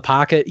plays out of the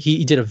pocket.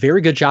 He did a very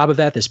good job of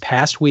that this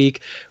past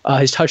week.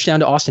 His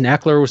touchdown to Austin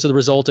Eckler was the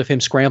result of him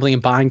scrambling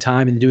and buying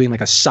time and doing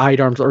like a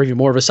sidearm, or even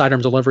more of a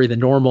sidearm delivery than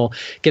normal,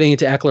 getting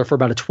into Eckler for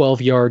about a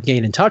 12-yard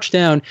gain and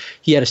touchdown.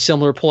 He had a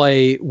similar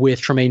play with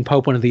Tremaine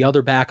Pope, one of the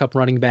other backup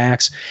running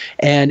backs.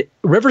 And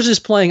Rivers is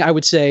playing, I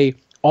would say,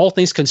 all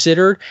things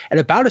considered, at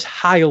about as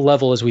high a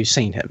level as we've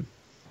seen him.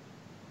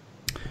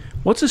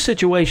 What's the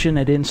situation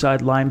at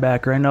inside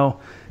linebacker? I know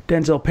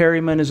Denzel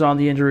Perryman is on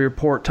the injury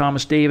report.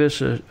 Thomas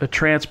Davis, a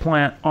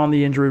transplant, on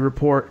the injury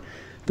report.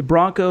 The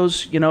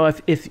Broncos,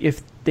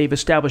 if they've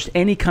established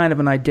any kind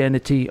of an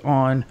identity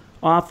on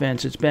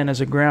offense, it's been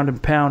as a ground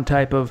and pound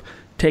type of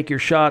take your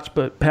shots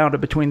but pound it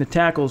between the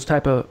tackles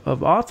type of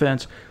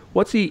offense.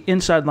 What's the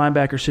inside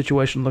linebacker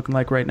situation looking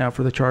like right now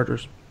for the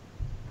Chargers?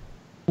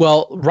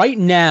 Well, right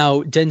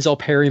now, Denzel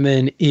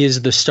Perryman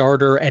is the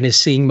starter and is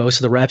seeing most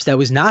of the reps. That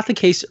was not the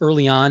case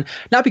early on,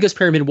 not because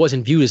Perryman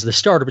wasn't viewed as the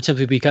starter, but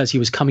simply because he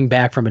was coming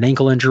back from an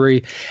ankle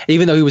injury.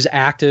 Even though he was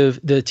active,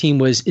 the team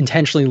was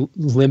intentionally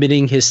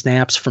limiting his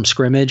snaps from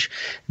scrimmage.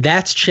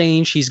 That's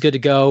changed. He's good to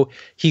go.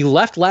 He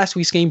left last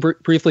week's game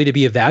briefly to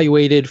be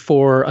evaluated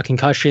for a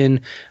concussion.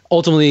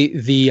 Ultimately,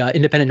 the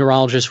independent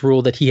neurologist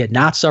ruled that he had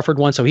not suffered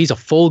one, so he's a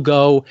full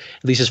go,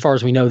 at least as far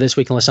as we know this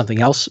week, unless something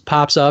else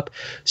pops up.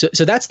 So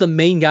that's the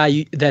main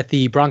guy that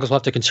the Broncos will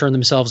have to concern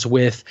themselves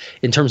with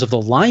in terms of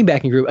the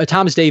linebacking group.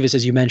 Thomas Davis,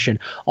 as you mentioned,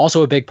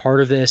 also a big part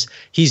of this.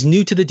 He's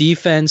new to the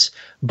defense,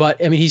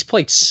 but I mean, he's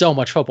played so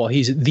much football.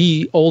 He's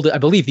the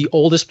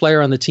oldest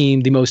player on the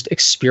team, the most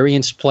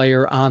experienced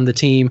player on the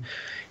team.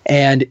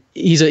 And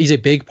he's a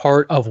big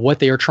part of what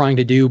they are trying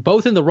to do,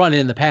 both in the run and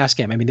in the pass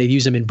game. I mean, they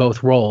use him in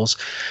both roles.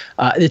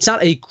 It's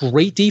not a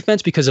great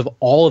defense because of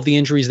all of the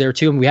injuries there,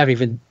 too. And we haven't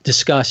even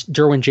discussed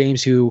Derwin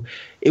James, who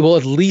it will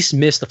at least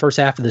miss the first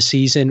half of the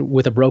season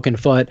with a broken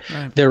foot.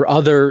 Right. Their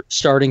other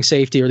starting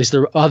safety, or at least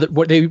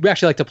they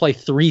actually like to play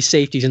 3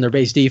 safeties in their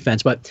base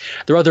defense, but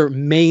their other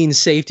main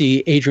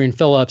safety, Adrian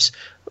Phillips,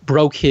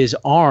 broke his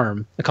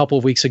arm a couple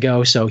of weeks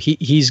ago, so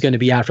he's going to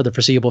be out for the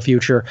foreseeable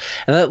future.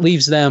 And that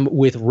leaves them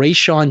with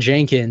Rayshawn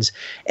Jenkins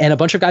and a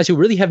bunch of guys who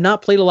really have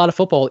not played a lot of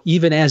football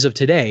even as of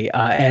today,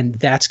 and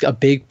that's a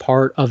big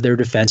part of their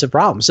defensive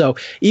problem. So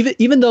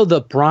even though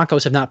the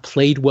Broncos have not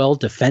played well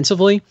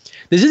defensively,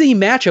 this is a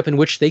matchup in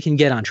which they can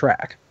get on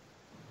track.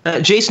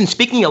 Jason,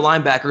 speaking of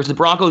linebackers, the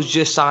Broncos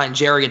just signed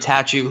Jerry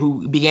Atachu,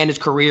 who began his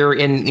career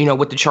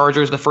with the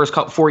Chargers the first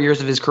 4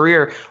 years of his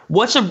career.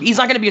 He's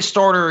not going to be a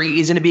starter.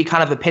 He's going to be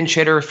kind of a pinch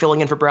hitter,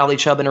 filling in for Bradley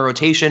Chubb in a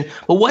rotation.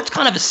 But what's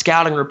kind of a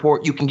scouting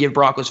report you can give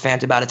Broncos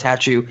fans about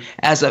Atachu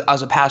as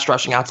a pass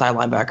rushing outside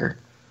linebacker?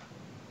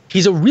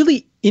 He's a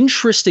really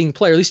interesting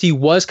player. At least he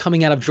was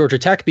coming out of Georgia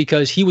Tech,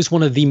 because he was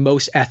one of the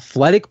most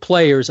athletic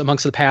players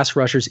amongst the pass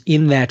rushers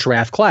in that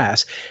draft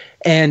class.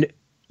 And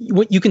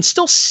you can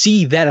still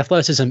see that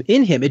athleticism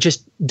in him. It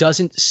just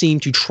doesn't seem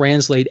to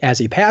translate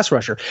as a pass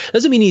rusher.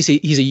 Doesn't mean he's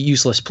a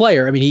useless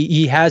player. I mean,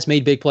 he has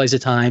made big plays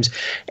at times,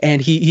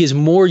 and he is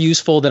more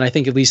useful than I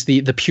think at least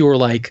the pure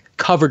like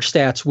coverage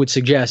stats would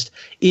suggest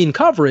in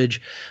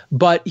coverage.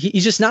 But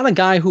he's just not a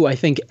guy who I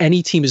think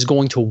any team is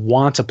going to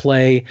want to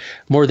play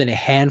more than a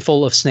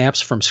handful of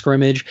snaps from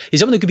scrimmage.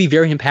 He's someone who could be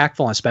very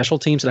impactful on special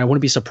teams, and I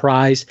wouldn't be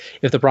surprised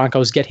if the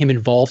Broncos get him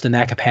involved in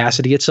that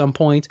capacity at some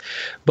point.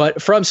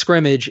 But from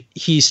scrimmage,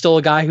 he's still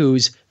a guy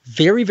who's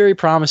very, very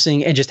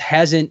promising and just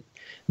hasn't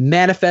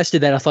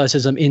manifested that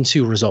athleticism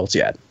into results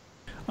yet.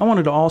 I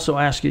wanted to also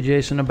ask you,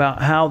 Jason,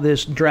 about how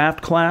this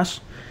draft class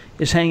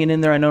is hanging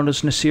in there. I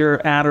noticed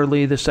Nasir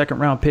Adderley, the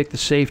second-round pick, the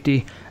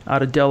safety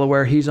out of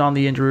Delaware, he's on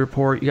the injury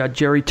report. You got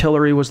Jerry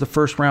Tillery was the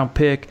first-round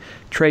pick,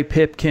 Trey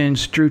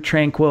Pipkins, Drew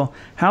Tranquill.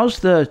 How's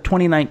the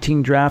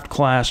 2019 draft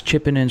class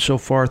chipping in so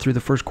far through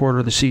the first quarter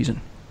of the season?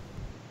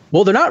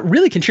 Well, they're not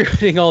really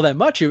contributing all that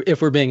much,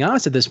 if we're being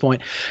honest at this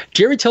point.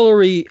 Jerry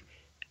Tillery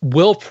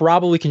will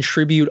probably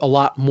contribute a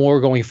lot more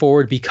going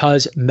forward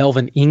because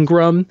Melvin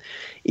Ingram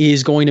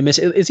is going to miss.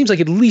 It seems like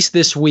at least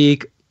this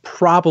week,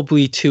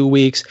 probably 2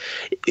 weeks.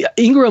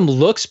 Ingram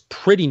looks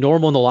pretty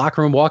normal in the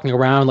locker room, walking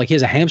around like he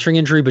has a hamstring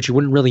injury, but you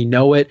wouldn't really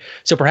know it.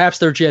 So perhaps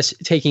they're just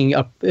taking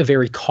a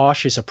very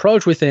cautious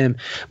approach with him.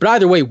 But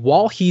either way,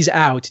 while he's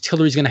out,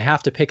 Tillery's going to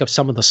have to pick up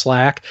some of the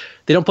slack.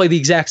 They don't play the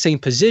exact same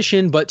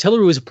position, but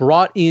Tillery was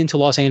brought into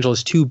Los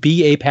Angeles to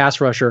be a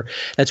pass rusher.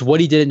 That's what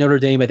he did at Notre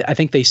Dame. I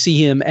think they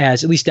see him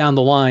as, at least down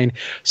the line,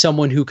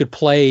 someone who could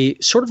play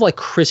sort of like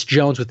Chris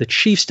Jones with the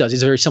Chiefs does.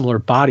 He's a very similar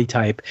body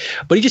type,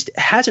 but he just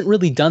hasn't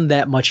really done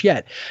that much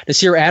yet.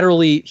 Nasir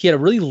Adderley, he had a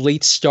really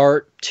late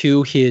start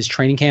to his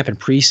training camp and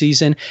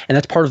preseason, and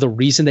that's part of the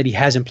reason that he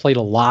hasn't played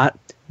a lot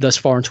thus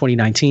far in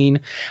 2019.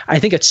 I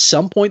think at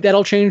some point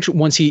that'll change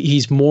once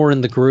he's more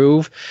in the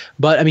groove.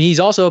 But I mean, he's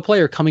also a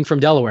player coming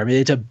from Delaware. I mean,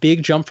 it's a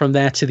big jump from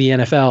that to the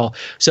NFL.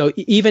 So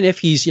even if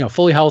he's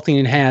fully healthy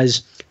and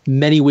has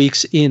many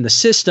weeks in the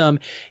system,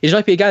 he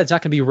might be a guy that's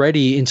not going to be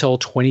ready until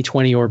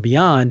 2020 or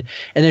beyond.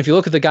 And then if you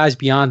look at the guys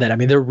beyond that, I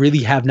mean, there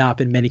really have not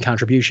been many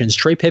contributions.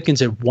 Trey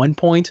Pipkins at one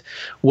point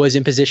was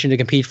in position to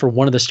compete for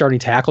one of the starting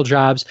tackle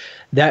jobs.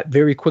 That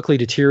very quickly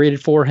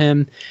deteriorated for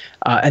him.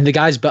 And the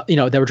guys, that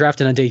were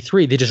drafted on day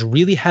 3, they just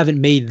really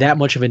haven't made that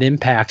much of an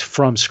impact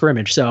from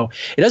scrimmage. So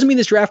it doesn't mean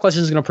this draft class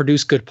isn't going to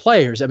produce good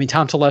players. I mean,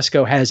 Tom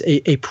Telesco has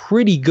a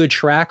pretty good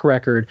track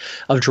record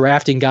of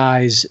drafting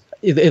guys,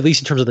 at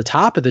least in terms of the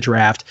top of the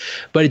draft,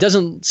 but it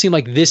doesn't seem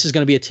like this is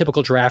going to be a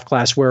typical draft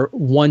class where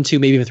 1, 2,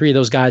 maybe even 3 of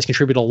those guys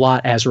contribute a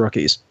lot as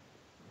rookies.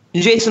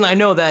 Jason, I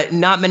know that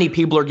not many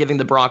people are giving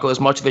the Broncos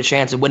much of a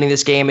chance of winning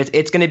this game.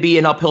 It's going to be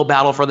an uphill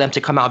battle for them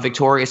to come out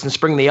victorious and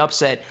spring the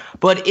upset.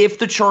 But if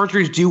the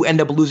Chargers do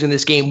end up losing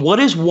this game, what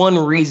is one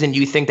reason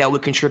you think that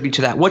would contribute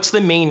to that? What's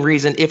the main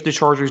reason if the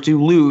Chargers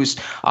do lose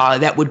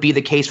that would be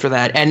the case for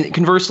that? And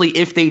conversely,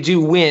 if they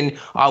do win,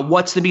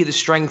 what's to be the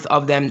strength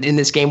of them in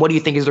this game? What do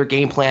you think is their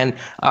game plan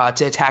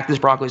to attack this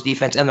Broncos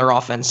defense and their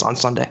offense on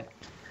Sunday?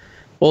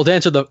 Well, to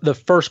answer the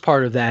first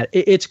part of that,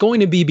 it's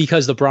going to be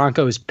because the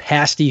Broncos'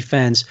 pass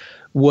defense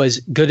was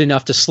good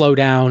enough to slow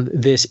down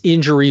this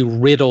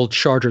injury-riddled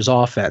Chargers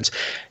offense.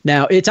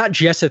 Now, it's not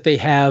just that they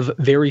have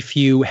very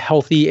few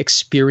healthy,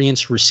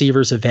 experienced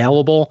receivers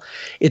available.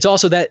 It's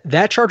also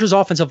that Chargers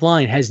offensive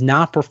line has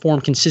not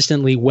performed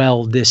consistently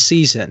well this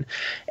season.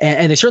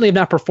 And they certainly have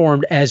not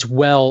performed as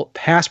well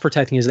pass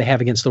protecting as they have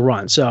against the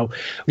run. So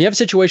we have a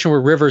situation where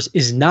Rivers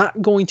is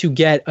not going to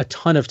get a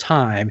ton of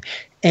time,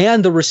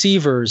 and the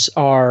receivers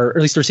are, or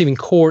at least the receiving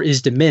core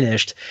is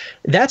diminished.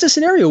 That's a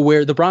scenario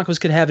where the Broncos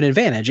could have an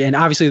advantage. And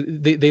obviously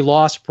they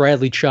lost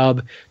Bradley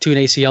Chubb to an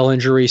ACL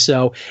injury,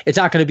 so it's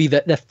not going to be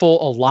that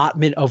full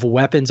allotment of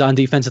weapons on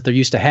defense that they're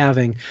used to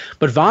having.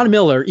 But Von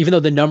Miller, even though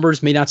the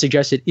numbers may not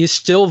suggest it, is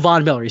still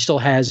Von Miller. He still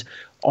has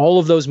all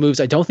of those moves.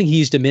 I don't think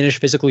he's diminished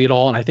physically at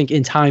all, and I think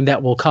in time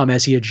that will come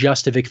as he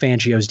adjusts to Vic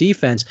Fangio's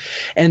defense.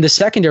 And the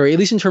secondary, at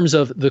least in terms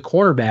of the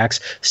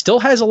cornerbacks, still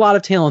has a lot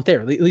of talent there,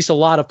 at least a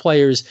lot of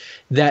players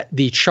that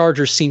the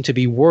Chargers seem to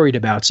be worried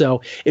about.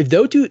 So if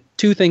those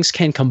two things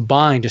can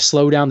combine to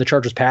slow down the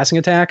Chargers' passing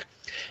attack,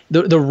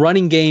 the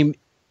running game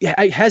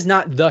has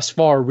not thus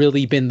far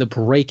really been the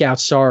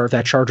breakout star of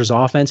that Chargers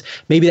offense.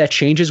 Maybe that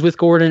changes with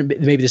Gordon.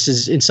 Maybe this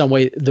is in some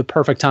way the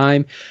perfect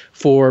time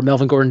for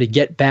Melvin Gordon to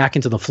get back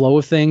into the flow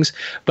of things.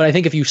 But I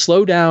think if you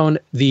slow down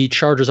the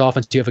Chargers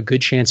offense, you have a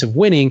good chance of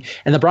winning.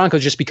 And the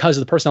Broncos, just because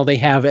of the personnel they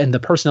have and the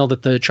personnel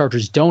that the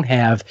Chargers don't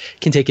have,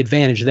 can take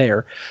advantage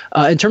there.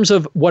 In terms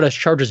of what a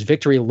Chargers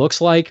victory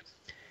looks like,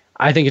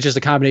 I think it's just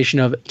a combination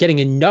of getting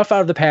enough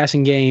out of the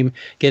passing game,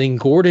 getting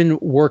Gordon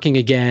working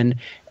again,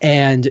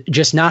 and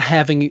just not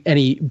having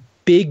any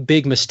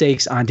big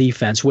mistakes on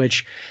defense,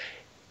 which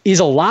is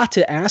a lot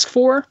to ask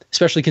for,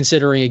 especially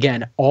considering,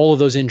 again, all of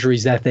those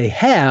injuries that they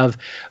have.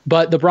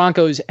 But the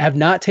Broncos have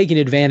not taken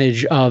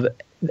advantage of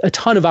a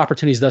ton of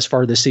opportunities thus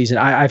far this season.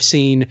 I've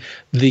seen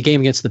the game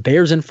against the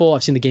Bears in full.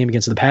 I've seen the game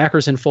against the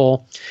Packers in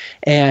full.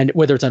 And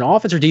whether it's on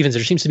offense or defense,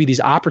 there seems to be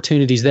these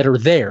opportunities that are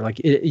there, like,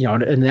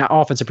 in that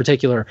offense in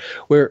particular,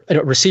 where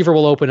a receiver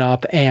will open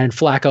up and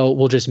Flacco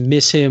will just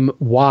miss him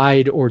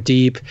wide or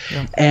deep.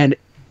 Yeah. And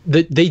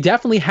they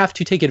definitely have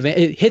to take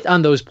advantage, hit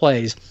on those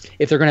plays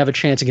if they're going to have a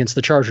chance against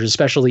the Chargers,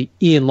 especially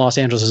in Los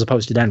Angeles as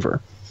opposed to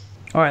Denver.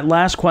 All right,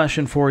 last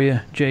question for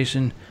you,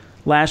 Jason.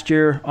 Last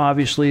year,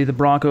 obviously, the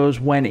Broncos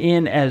went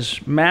in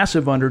as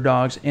massive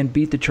underdogs and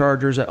beat the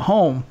Chargers at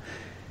home.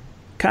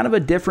 Kind of a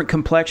different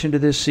complexion to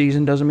this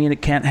season. Doesn't mean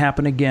it can't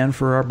happen again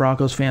for our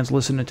Broncos fans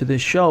listening to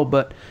this show.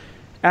 But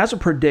as a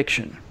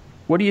prediction,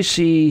 what do you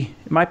see?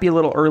 It might be a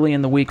little early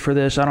in the week for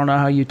this. I don't know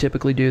how you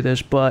typically do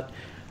this, but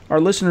our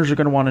listeners are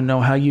going to want to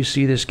know how you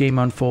see this game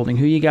unfolding.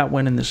 Who you got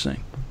winning this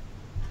thing?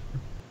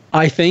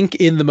 I think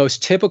in the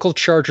most typical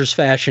Chargers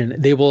fashion,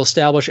 they will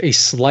establish a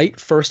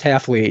slight first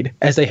half lead,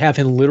 as they have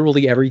in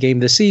literally every game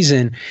this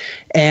season,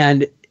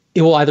 and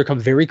it will either come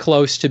very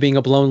close to being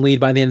a blown lead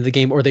by the end of the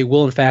game, or they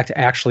will, in fact,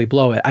 actually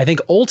blow it. I think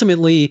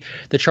ultimately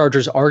the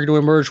Chargers are going to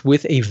emerge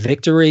with a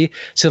victory,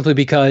 simply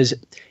because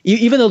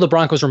even though the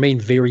Broncos remain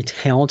very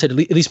talented,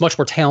 at least much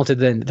more talented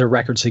than their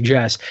record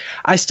suggests,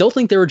 I still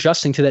think they're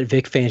adjusting to that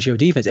Vic Fangio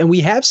defense. And we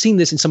have seen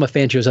this in some of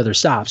Fangio's other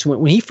stops.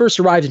 When he first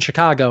arrived in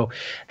Chicago,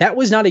 that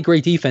was not a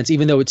great defense,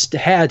 even though it's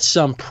had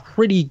some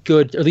pretty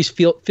good, or at least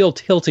field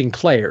tilting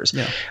players.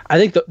 Yeah. I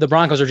think the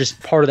Broncos are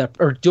just part of that,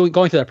 or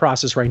going through that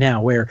process right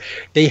now, where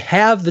they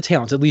have the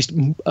talent, at least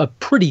a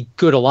pretty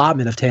good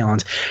allotment of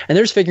talent, and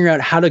they're just figuring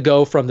out how to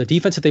go from the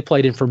defense that they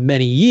played in for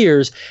many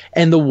years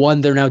and the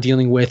one they're now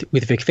dealing with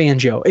Vic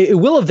Fangio. It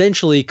will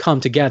eventually come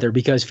together,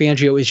 because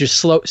Fangio is just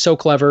so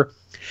clever.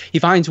 He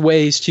finds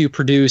ways to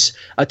produce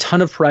a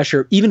ton of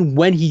pressure, even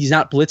when he's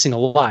not blitzing a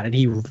lot, and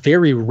he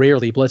very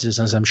rarely blitzes,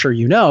 as I'm sure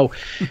you know.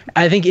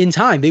 I think in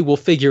time they will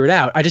figure it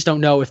out. I just don't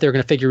know if they're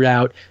going to figure it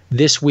out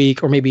this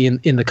week or maybe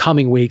in the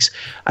coming weeks.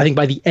 I think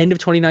by the end of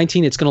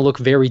 2019, it's going to look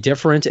very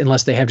different,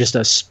 unless they have just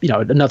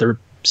another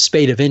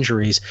spate of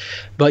injuries.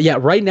 But yeah,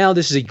 right now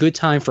this is a good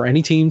time for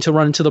any team to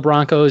run into the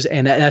Broncos,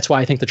 and that's why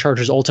I think the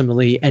Chargers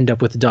ultimately end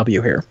up with the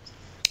W here.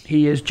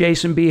 He is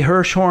Jason B.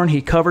 Hirschhorn.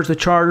 He covers the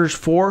Chargers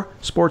for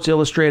Sports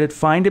Illustrated.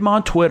 Find him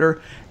on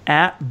Twitter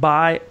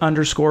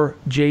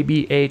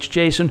 @by_JBH.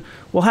 Jason,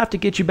 we'll have to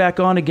get you back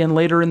on again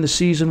later in the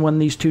season when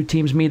these two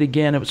teams meet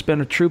again. It's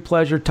been a true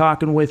pleasure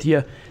talking with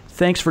you.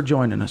 Thanks for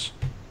joining us.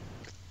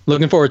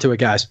 Looking forward to it,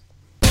 guys.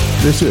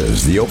 This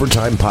is the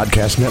Overtime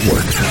Podcast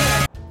Network.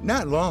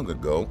 Not long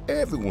ago,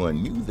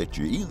 everyone knew that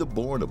you're either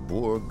born a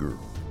boy or a girl.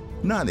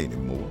 Not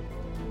anymore.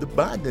 The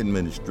Biden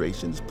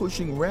administration is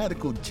pushing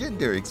radical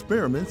gender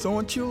experiments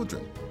on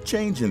children,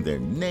 changing their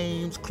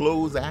names,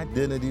 clothes,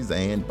 identities,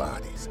 and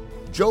bodies.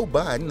 Joe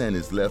Biden and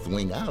his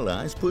left-wing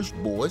allies pushed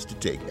boys to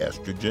take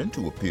estrogen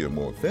to appear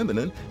more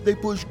feminine. They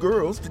pushed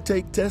girls to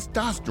take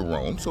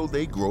testosterone so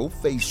they grow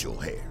facial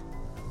hair.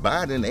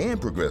 Biden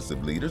and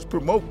progressive leaders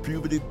promote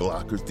puberty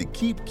blockers to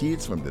keep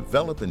kids from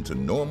developing to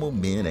normal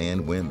men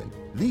and women.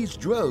 These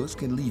drugs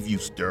can leave you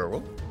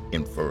sterile,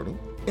 infertile,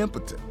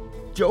 impotent.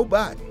 Joe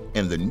Biden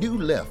and the new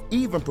left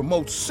even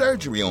promotes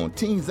surgery on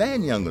teens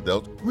and young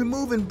adults,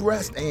 removing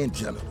breasts and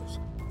genitals.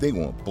 They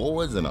want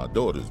boys in our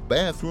daughters'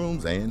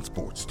 bathrooms and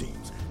sports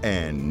teams.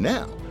 And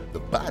now, the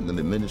Biden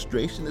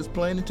administration is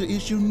planning to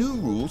issue new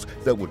rules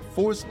that would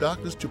force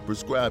doctors to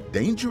prescribe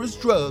dangerous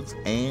drugs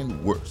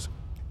and worse.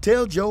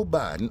 Tell Joe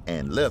Biden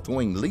and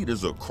left-wing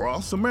leaders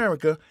across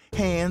America,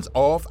 hands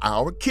off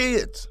our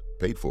kids.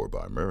 Paid for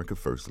by America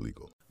First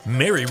Legal.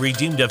 Mary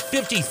redeemed a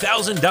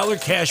 $50,000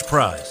 cash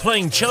prize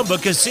playing Chumba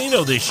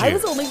Casino this year. I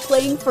was only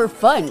playing for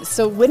fun,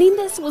 so winning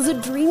this was a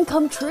dream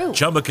come true.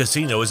 Chumba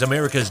Casino is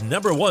America's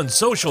 #1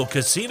 social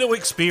casino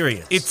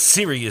experience. It's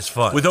serious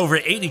fun. With over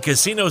 80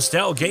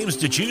 casino-style games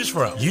to choose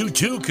from, you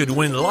too could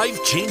win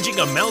life-changing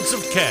amounts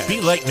of cash.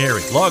 Be like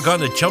Mary. Log on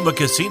to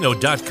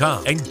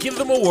ChumbaCasino.com and give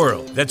them a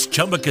whirl. That's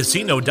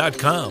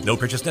ChumbaCasino.com. No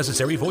purchase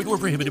necessary. Void or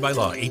prohibited by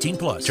law.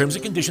 18+. Terms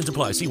and conditions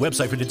apply. See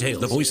website for details.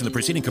 The voice in the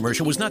preceding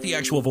commercial was not the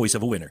actual voice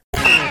of a winner.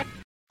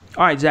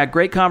 All right, Zach,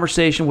 great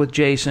conversation with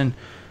Jason.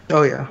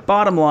 Oh, yeah.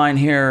 Bottom line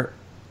here,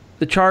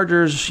 the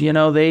Chargers,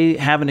 they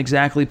haven't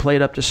exactly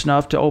played up to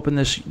snuff to open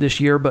this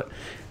year, but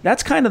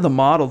that's kind of the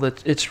model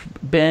that it's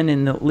been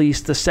in at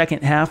least the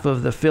second half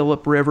of the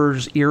Phillip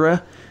Rivers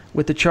era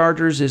with the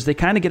Chargers, is they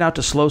kind of get out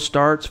to slow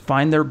starts,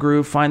 find their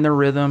groove, find their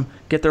rhythm,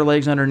 get their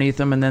legs underneath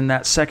them, and then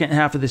that second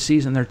half of the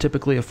season, they're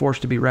typically a force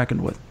to be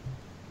reckoned with.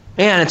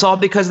 And it's all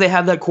because they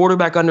have that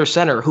quarterback under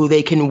center who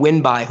they can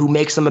win by, who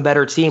makes them a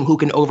better team, who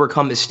can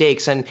overcome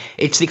mistakes. And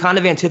it's the kind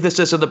of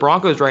antithesis of the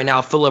Broncos right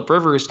now. Phillip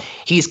Rivers,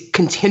 he's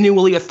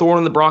continually a thorn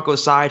on the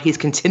Broncos side. He's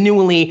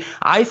continually,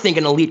 I think,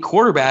 an elite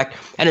quarterback.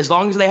 And as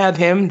long as they have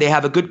him, they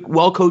have a good,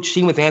 well-coached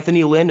team with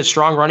Anthony Lynn, a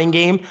strong running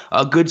game,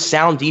 a good,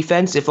 sound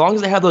defense. As long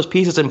as they have those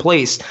pieces in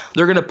place,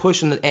 they're going to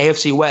push in the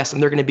AFC West,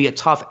 and they're going to be a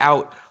tough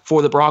out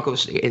for the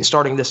Broncos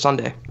starting this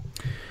Sunday.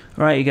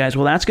 All right, you guys.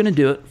 Well, that's going to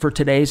do it for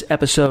today's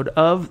episode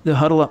of the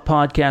Huddle Up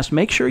Podcast.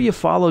 Make sure you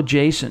follow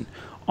Jason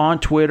on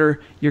Twitter.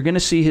 You're going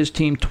to see his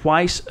team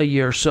twice a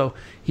year, so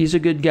he's a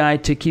good guy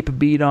to keep a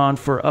beat on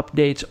for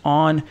updates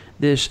on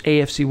this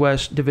AFC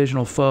West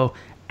divisional foe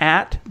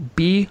at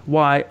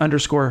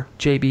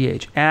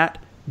 @BY_JBH. At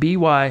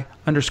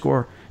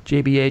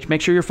 @BY_JBH.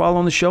 Make sure you're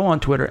following the show on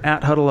Twitter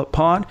at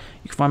HuddleUpPod.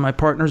 You can find my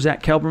partner,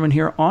 Zach Kelberman,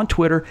 here on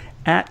Twitter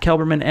at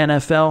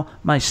KelbermanNFL.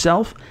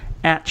 Myself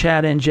at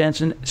Chad and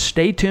Jensen.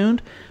 Stay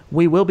tuned.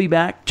 We will be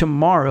back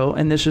tomorrow,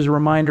 and this is a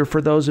reminder for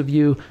those of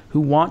you who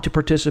want to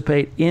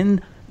participate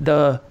in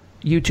the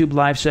YouTube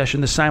live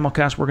session, the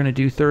simulcast we're going to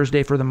do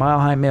Thursday for the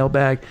Mile High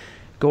Mailbag.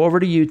 Go over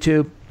to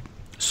YouTube,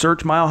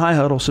 search Mile High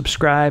Huddle,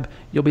 subscribe.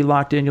 You'll be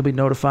locked in. You'll be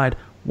notified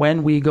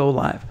when we go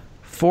live.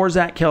 For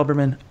Zach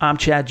Kelberman, I'm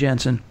Chad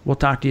Jensen. We'll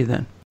talk to you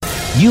then.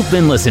 You've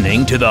been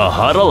listening to the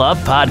Huddle Up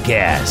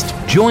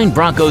Podcast. Join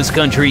Broncos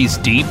Country's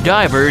deep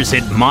divers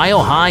at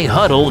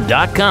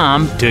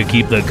milehighhuddle.com to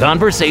keep the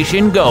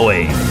conversation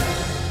going.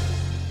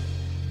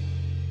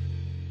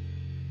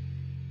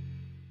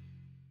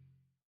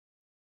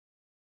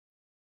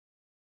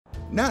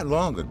 Not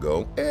long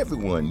ago,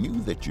 everyone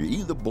knew that you're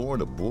either born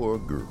a boy or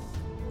girl.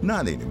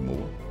 Not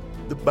anymore.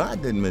 The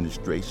Biden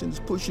administration is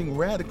pushing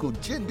radical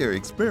gender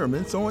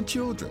experiments on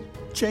children,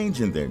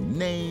 changing their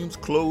names,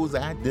 clothes,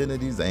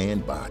 identities,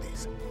 and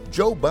bodies.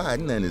 Joe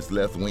Biden and his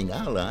left-wing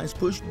allies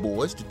pushed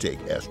boys to take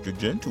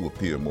estrogen to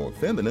appear more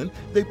feminine.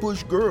 They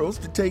push girls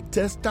to take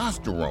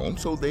testosterone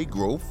so they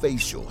grow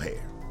facial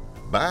hair.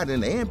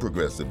 Biden and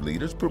progressive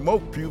leaders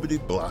promote puberty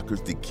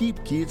blockers to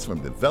keep kids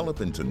from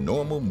developing to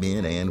normal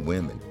men and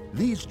women.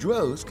 These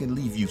drugs can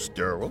leave you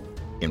sterile,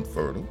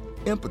 infertile,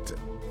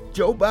 impotent.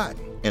 Joe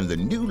Biden and the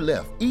new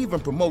left even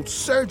promotes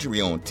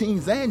surgery on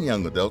teens and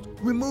young adults,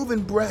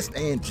 removing breasts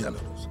and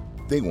genitals.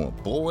 They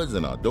want boys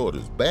in our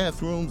daughters'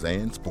 bathrooms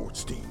and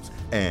sports teams.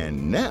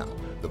 And now,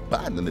 the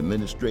Biden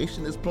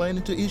administration is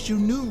planning to issue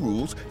new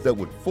rules that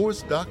would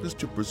force doctors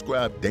to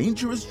prescribe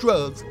dangerous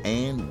drugs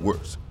and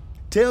worse.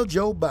 Tell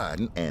Joe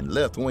Biden and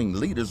left-wing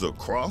leaders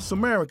across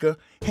America,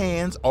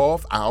 hands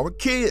off our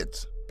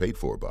kids. Paid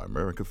for by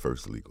America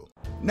First Legal.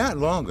 Not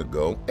long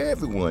ago,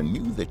 everyone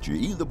knew that you're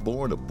either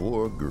born a boy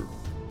or girl.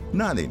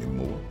 Not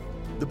anymore.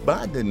 The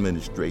Biden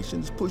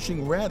administration is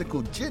pushing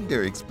radical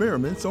gender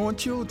experiments on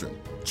children,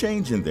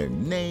 changing their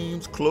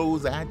names,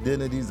 clothes,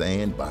 identities,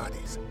 and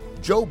bodies.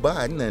 Joe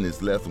Biden and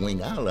his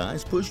left-wing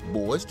allies pushed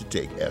boys to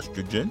take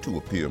estrogen to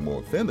appear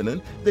more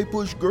feminine. They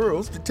push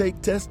girls to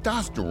take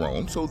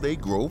testosterone so they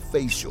grow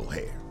facial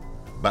hair.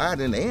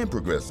 Biden and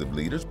progressive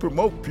leaders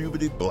promote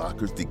puberty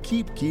blockers to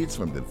keep kids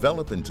from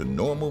developing to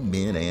normal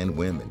men and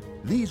women.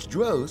 These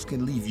drugs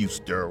can leave you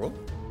sterile,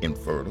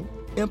 infertile,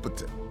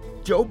 impotent.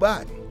 Joe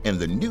Biden and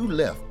the new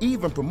left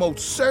even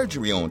promotes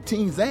surgery on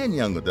teens and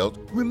young adults,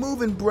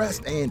 removing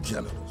breasts and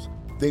genitals.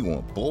 They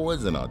want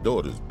boys in our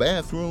daughters'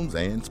 bathrooms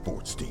and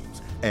sports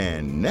teams.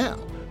 And now,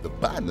 the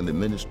Biden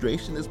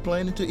administration is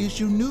planning to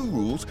issue new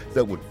rules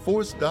that would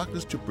force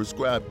doctors to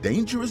prescribe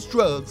dangerous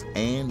drugs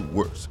and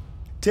worse.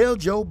 Tell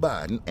Joe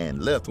Biden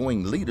and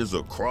left-wing leaders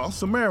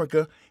across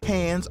America,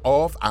 hands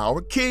off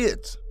our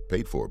kids.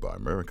 Paid for by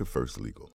America First Legal.